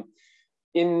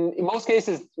 In most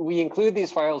cases, we include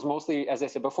these files mostly, as I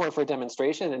said before, for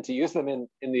demonstration and to use them in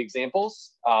the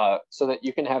examples so that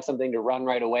you can have something to run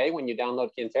right away when you download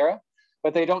Cantera,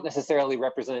 but they don't necessarily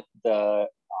represent the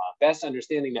best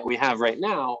understanding that we have right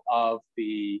now of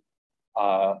the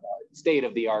state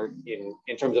of the art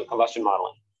in terms of combustion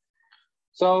modeling.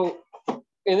 So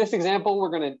in this example, we're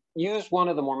going to use one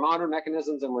of the more modern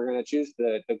mechanisms, and we're going to choose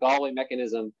the Galway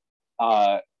mechanism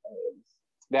that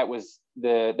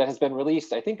has been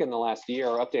released, I think, in the last year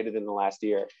or updated in the last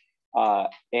year.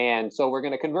 And so we're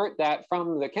going to convert that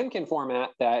from the Chemkin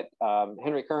format that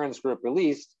Henry Curran's group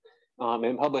released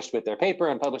and published with their paper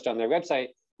and published on their website.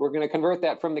 We're going to convert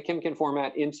that from the Chemkin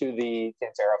format into the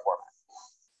Cantera format.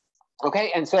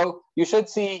 Okay, and so you should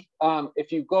see,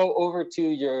 if you go over to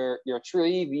your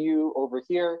tree view over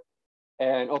here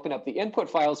and open up the input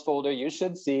files folder, you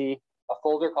should see a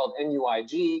folder called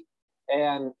NUIG,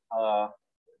 and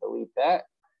delete that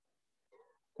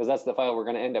because that's the file we're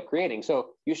going to end up creating. So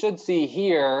you should see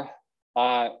here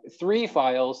 3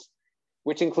 files,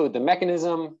 which include the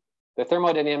mechanism, the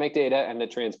thermodynamic data, and the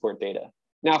transport data.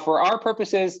 Now, for our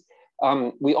purposes,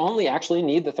 we only actually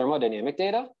need the thermodynamic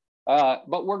data.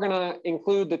 But we're going to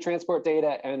include the transport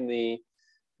data and the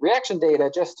reaction data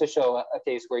just to show a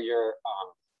case where you're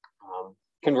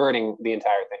converting the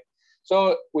entire thing.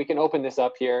 So we can open this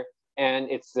up here, and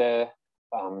it's the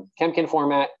Chemkin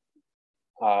format.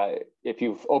 If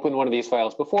you've opened one of these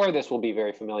files before, this will be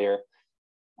very familiar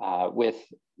with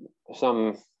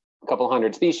a couple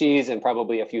hundred species and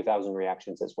probably a few thousand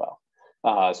reactions as well.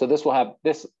 So this will have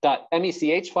this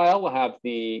 .mech file will have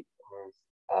the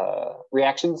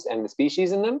reactions and the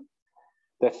species in them.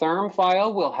 The therm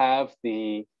file will have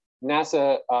the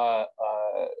NASA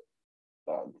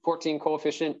 14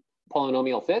 coefficient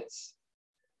polynomial fits.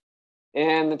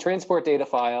 And the transport data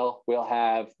file will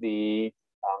have the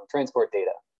transport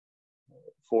data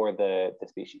for the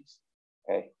species,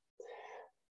 okay?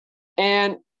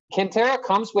 And Cantera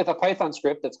comes with a Python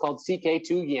script that's called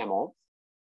CK2YAML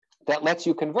that lets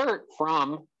you convert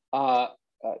from the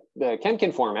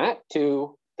Chemkin format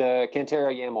to the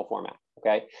Cantera YAML format,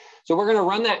 okay? So we're gonna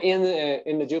run that in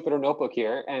the Jupyter Notebook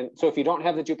here. And so if you don't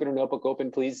have the Jupyter Notebook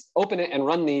open, please open it and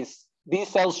run these. These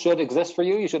cells should exist for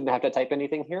you. You shouldn't have to type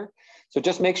anything here. So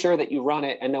just make sure that you run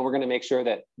it, and then we're gonna make sure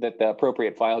that the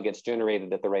appropriate file gets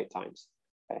generated at the right times,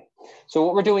 okay? So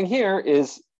what we're doing here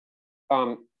is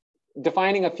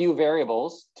defining a few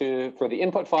variables for the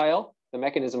input file, the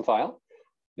mechanism file,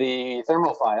 the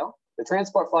thermal file, the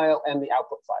transport file, and the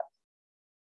output file.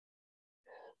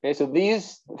 Okay, so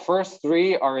these first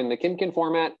 3 are in the Chemkin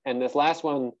format, and this last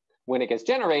one, when it gets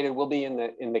generated, will be in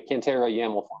the Cantera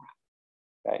YAML format.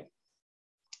 Okay,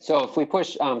 so if we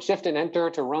push Shift and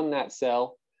Enter to run that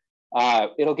cell,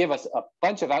 it'll give us a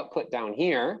bunch of output down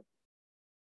here,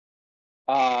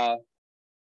 and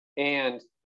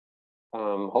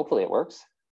hopefully it works.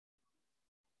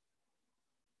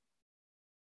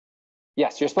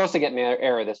 Yes, you're supposed to get an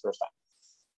error this first time.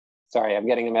 Sorry, I'm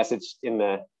getting a message in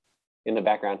the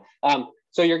background.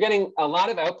 So you're getting a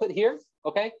lot of output here,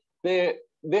 okay?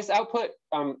 This output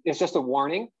is just a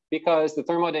warning because the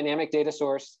thermodynamic data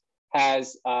source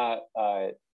has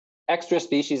extra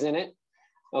species in it,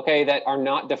 okay, that are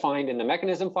not defined in the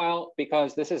mechanism file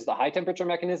because this is the high temperature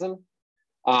mechanism,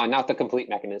 not the complete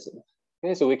mechanism.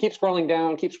 Okay, so we keep scrolling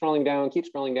down, keep scrolling down,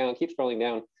 keep scrolling down, keep scrolling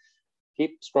down,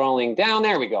 keep scrolling down,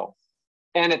 there we go.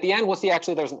 And at the end, we'll see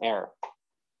actually there's an error.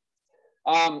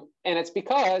 And it's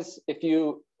because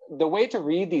the way to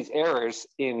read these errors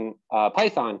in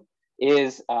Python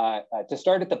is to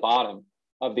start at the bottom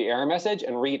of the error message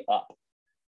and read up,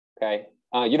 okay?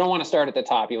 You don't want to start at the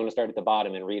top, you want to start at the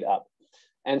bottom and read up.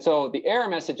 And so the error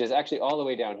message is actually all the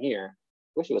way down here.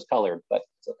 Wish it was colored, but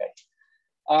it's okay.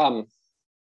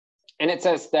 And it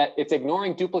says that it's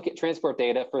ignoring duplicate transport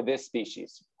data for this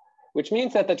species, which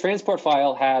means that the transport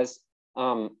file has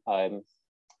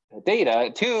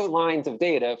data, 2 lines of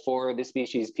data for the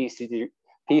species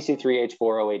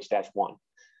PC3H4OH-1.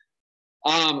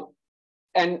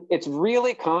 And it's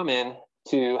really common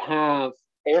to have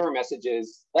error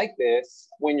messages like this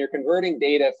when you're converting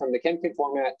data from the Chemkin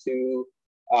format to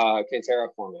Cantera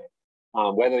format,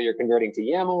 whether you're converting to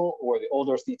YAML or the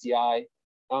older CTI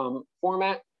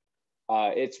format.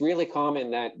 It's really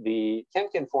common that the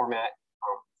Kempkin format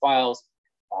files,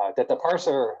 that the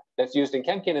parser that's used in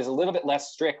Kempkin is a little bit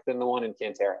less strict than the one in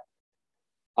Cantera.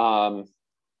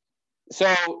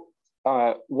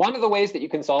 One of the ways that you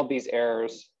can solve these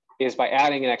errors is by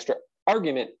adding an extra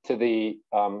argument to the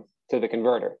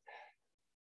converter.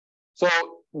 So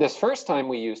this first time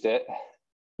we used it,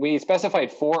 we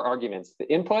specified 4 arguments: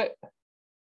 the input,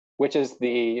 which is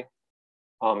the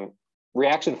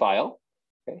reaction file,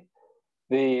 okay,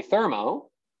 the thermo,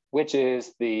 which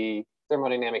is the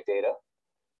thermodynamic data,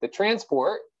 the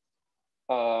transport,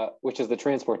 which is the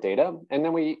transport data, and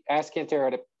then we asked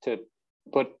Cantera to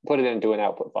put it into an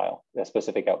output file, a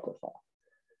specific output file.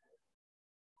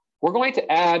 We're going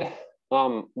to add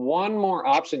one more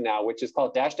option now, which is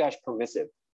called -- permissive,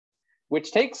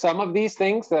 which takes some of these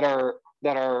things that are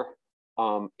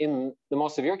in the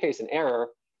most severe case an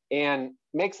error and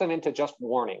makes them into just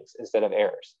warnings instead of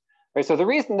errors. Right. So the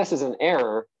reason this is an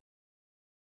error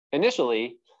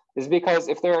initially is because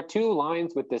if there are 2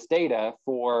 lines with this data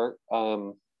for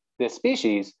this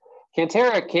species,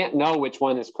 Cantera can't know which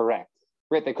one is correct.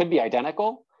 Right? They could be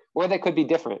identical or they could be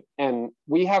different. And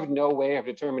we have no way of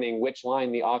determining which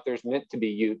line the authors meant to be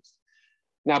used.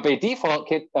 Now, by default,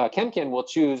 Kempkin will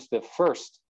choose the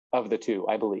first of the 2,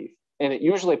 I believe. And it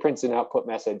usually prints an output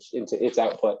message into its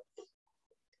output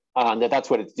that's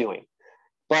what it's doing.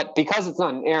 But because it's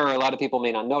not an error, a lot of people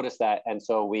may not notice that. And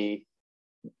so we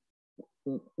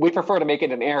prefer to make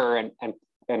it an error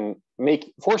and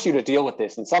force you to deal with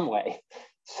this in some way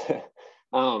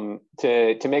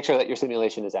to make sure that your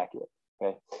simulation is accurate.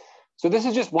 Okay. So this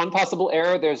is just one possible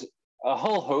error. There's a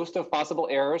whole host of possible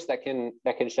errors that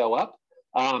can show up.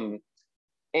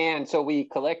 And so we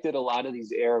collected a lot of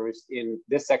these errors in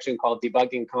this section called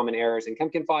Debugging Common Errors in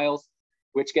Kempkin Files,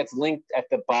 which gets linked at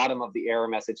the bottom of the error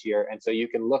message here. And so you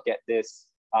can look at this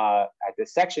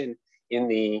section in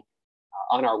the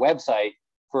on our website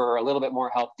for a little bit more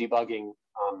help debugging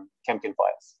Kempkin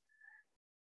files.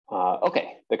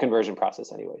 Okay, the conversion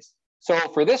process anyways. So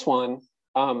for this one,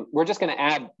 we're just gonna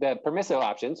add the permissive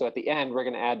option. So at the end, we're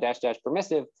gonna add --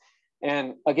 permissive.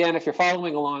 And again, if you're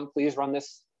following along, please run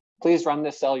this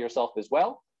cell yourself as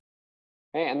well.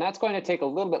 Okay, and that's going to take a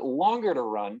little bit longer to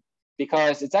run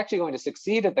because it's actually going to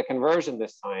succeed at the conversion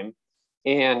this time.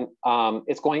 And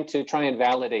it's going to try and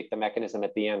validate the mechanism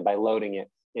at the end by loading it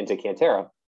into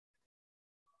Cantera.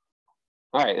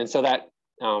 All right, and so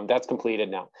that's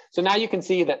completed now. So now you can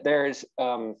see that there's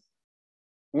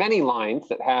many lines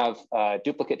that have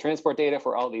duplicate transport data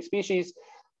for all these species.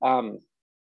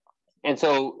 And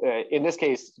so in this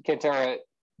case, Cantera,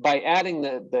 by adding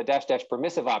the --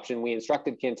 permissive option, we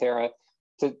instructed Cantera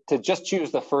to just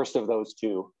choose the first of those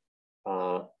 2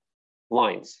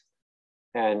 lines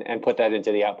and put that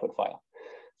into the output file.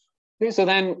 Okay, so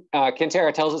then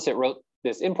Cantera tells us it wrote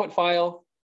this input file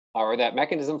or that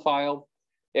mechanism file.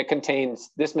 It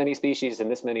contains this many species and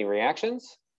this many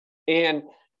reactions. And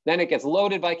then it gets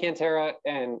loaded by Cantera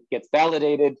and gets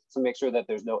validated to make sure that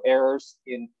there's no errors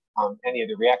in any of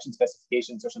the reaction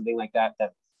specifications or something like that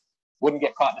that wouldn't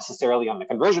get caught necessarily on the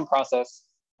conversion process.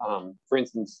 For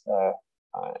instance,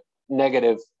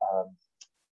 negative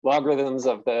logarithms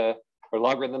of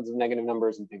negative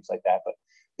numbers and things like that. But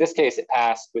in this case, it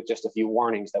passed with just a few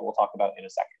warnings that we'll talk about in a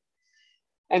second.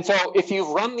 And so if you've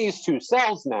run these 2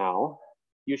 cells now,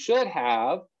 you should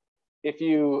have, if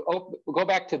you go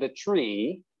back to the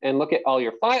tree and look at all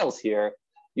your files here,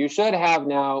 you should have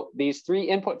now these 3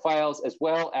 input files as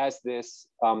well as this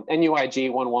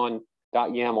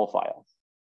nuig11.yaml file.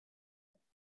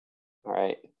 All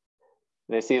right.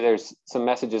 And I see there's some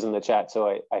messages in the chat, so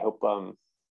I hope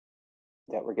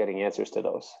that we're getting answers to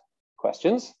those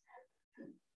questions.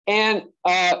 And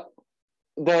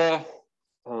the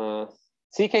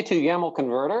CK2 YAML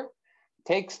converter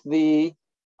takes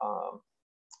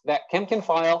that Kempkin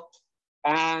file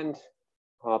and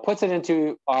puts it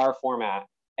into our format.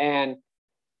 And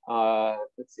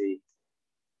let's see.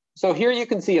 So here you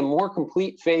can see a more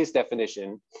complete phase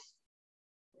definition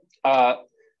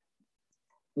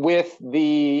with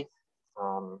the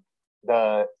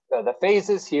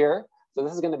phases here. So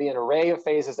this is going to be an array of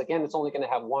phases. Again, it's only going to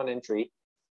have 1 entry,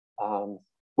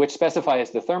 which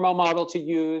specifies the thermo model to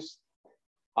use.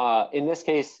 In this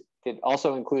case, it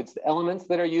also includes the elements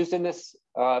that are used in this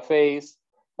phase,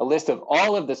 a list of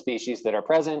all of the species that are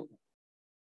present.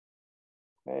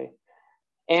 Okay.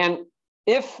 And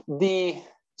if the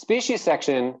species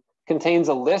section contains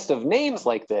a list of names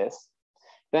like this,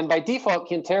 then by default,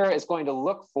 Cantera is going to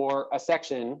look for a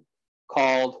section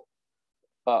called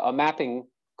a mapping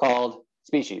called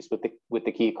species with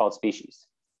the key called species.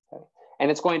 Okay.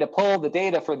 And it's going to pull the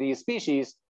data for these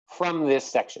species from this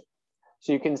section.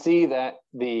 So you can see that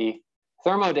the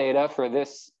thermodata for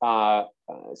this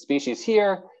species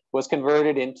here was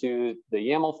converted into the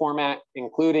YAML format,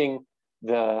 including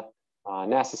the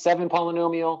NASA 7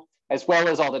 polynomial, as well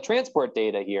as all the transport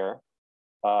data here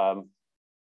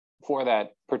for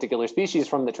that particular species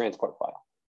from the transport file.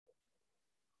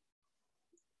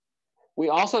 We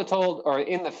also told, or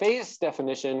in the phase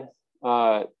definition,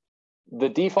 the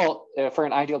default for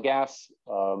an ideal gas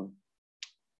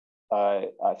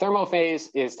thermophase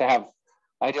is to have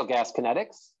ideal gas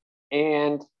kinetics,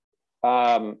 and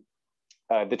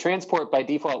the transport by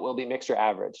default will be mixture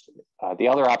averaged. The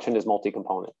other option is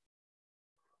multi-component.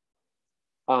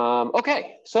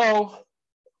 Okay, so,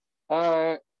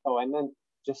 oh, and then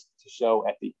just to show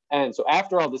at the end, so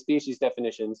after all the species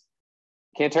definitions,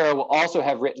 Cantera will also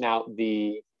have written out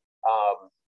the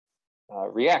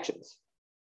reactions.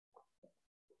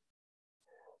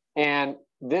 And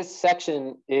this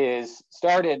section is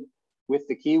started with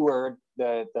the keyword,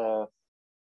 the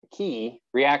key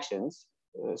reactions,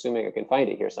 assuming I can find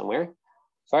it here somewhere.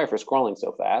 Sorry for scrolling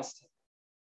so fast.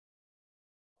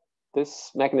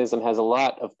 This mechanism has a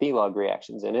lot of p-log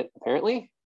reactions in it,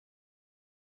 apparently,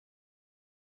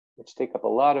 which take up a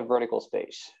lot of vertical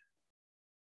space.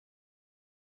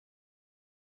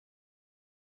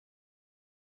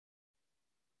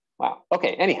 Wow,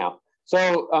 okay, anyhow.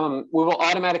 So we will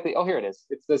automatically, oh, here it is.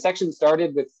 It's the section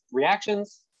started with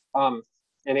reactions, and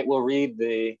it will read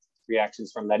the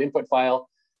reactions from that input file,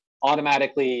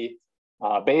 automatically,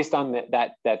 based on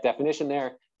that definition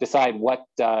there, decide what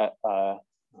type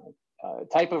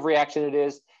of reaction it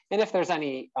is. And if there's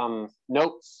any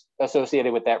notes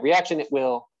associated with that reaction, it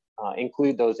will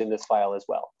include those in this file as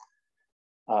well.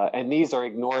 And these are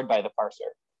ignored by the parser,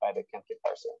 by the Cantera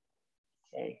parser.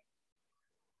 Okay.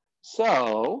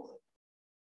 So,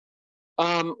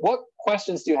 what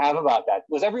questions do you have about that?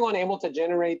 Was everyone able to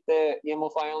generate the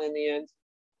YAML file in the end?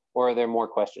 Or are there more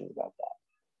questions about that?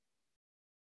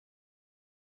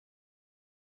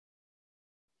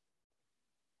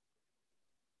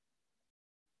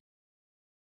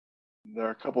 There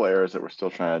are a couple errors that we're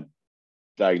still trying to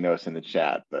diagnose in the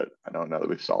chat, but I don't know that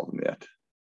we've solved them yet.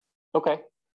 Okay.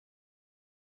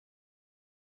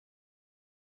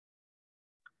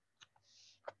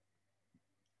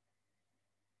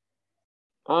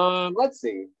 Let's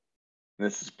see.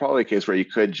 This is probably a case where you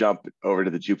could jump over to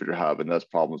the Jupyter Hub and those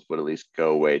problems would at least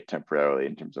go away temporarily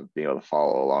in terms of being able to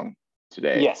follow along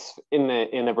today. Yes, in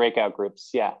the breakout groups,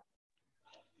 yeah.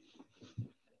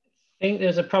 I think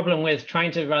there's a problem with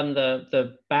trying to run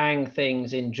the bang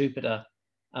things in Jupyter.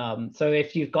 So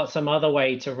if you've got some other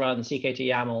way to run CK2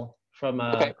 YAML from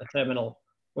a terminal,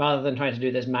 rather than trying to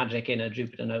do this magic in a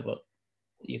Jupyter notebook,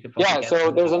 you could probably get so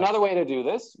there's another way to do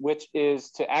this, which is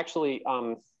to actually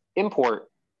import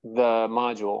the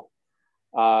module.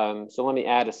 So let me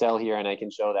add a cell here and I can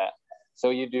show that.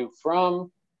 So you do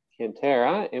from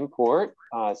Cantera import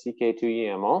CK2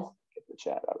 YAML. Get the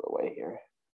chat out of the way here.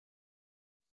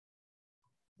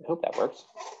 I hope that works.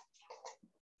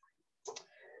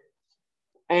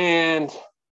 And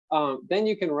then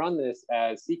you can run this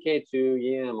as CK2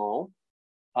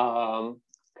 YAML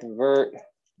convert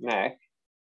mech.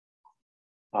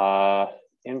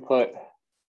 Input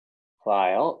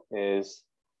file is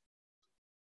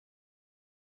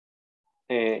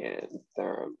and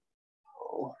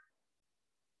thermo.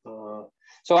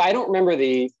 So I don't remember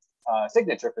the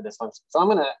signature for this function. So I'm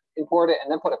going to import it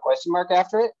and then put a question mark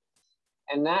after it.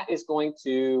 And that is going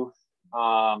to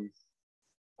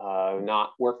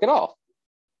not work at all.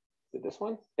 Did this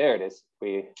one? There it is.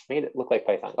 We made it look like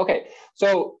Python. Okay,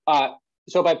 so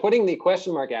so by putting the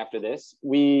question mark after this,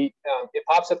 it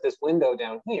pops up this window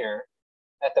down here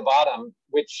at the bottom,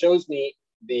 which shows me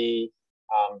the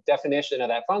definition of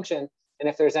that function. And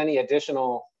if there's any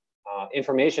additional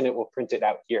information, it will print it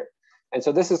out here. And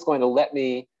so this is going to let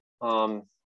me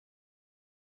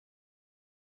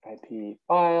IP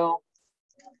file,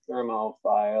 thermo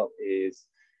file is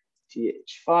th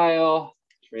file,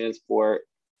 transport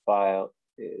file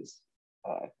is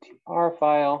tr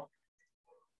file,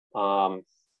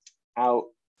 out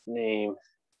name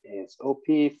is op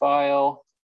file,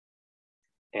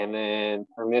 and then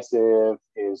permissive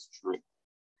is true.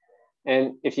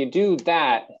 And if you do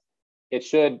that, it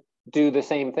should do the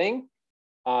same thing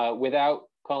without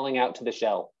calling out to the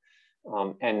shell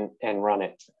and run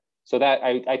it. So that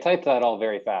I typed that all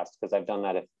very fast because I've done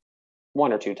that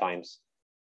 1 or 2 times.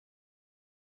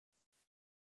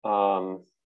 Let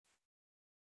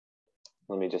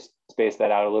me just space that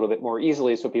out a little bit more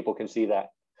easily so people can see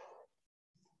that.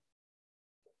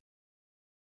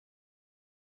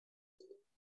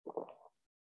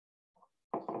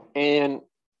 And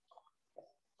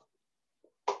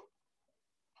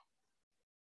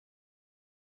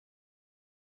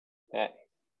okay.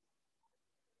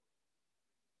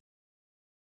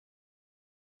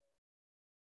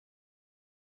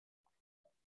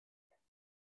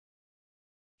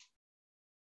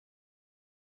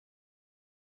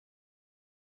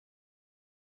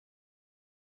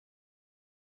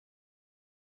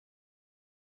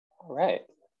 All right.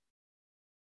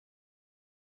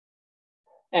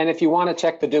 And if you want to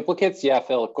check the duplicates, yeah,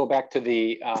 Phil, go back to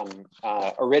the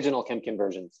original Kim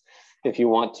conversions. If you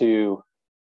want to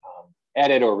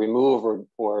edit or remove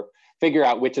or figure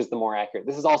out which is the more accurate.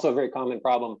 This is also a very common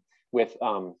problem with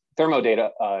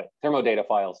thermodata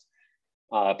files.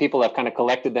 People have kind of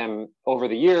collected them over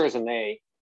the years and they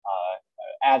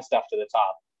add stuff to the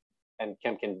top, and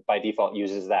Kempkin by default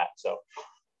uses that. So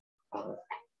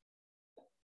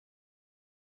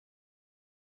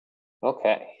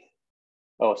okay.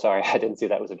 Oh, sorry, I didn't see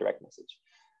that was a direct message.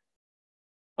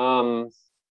 Oh,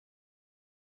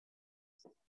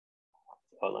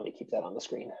 let me keep that on the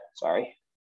screen. Sorry.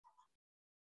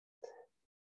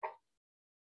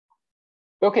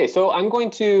 Okay, so I'm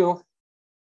going to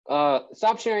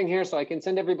stop sharing here so I can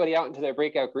send everybody out into their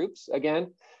breakout groups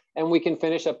again, and we can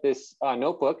finish up this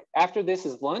notebook. After this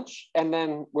is lunch, and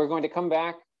then we're going to come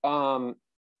back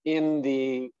in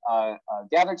the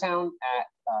Gather Town at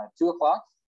 2 o'clock,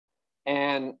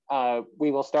 and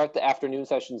we will start the afternoon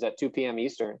sessions at 2 p.m.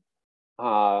 Eastern.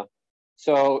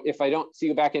 So if I don't see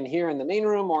you back in here in the main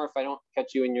room, or if I don't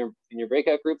catch you in your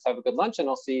breakout groups, have a good lunch, and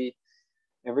I'll see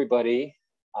everybody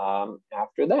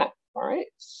after that. All right,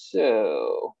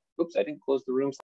 so, oops, I didn't close the room.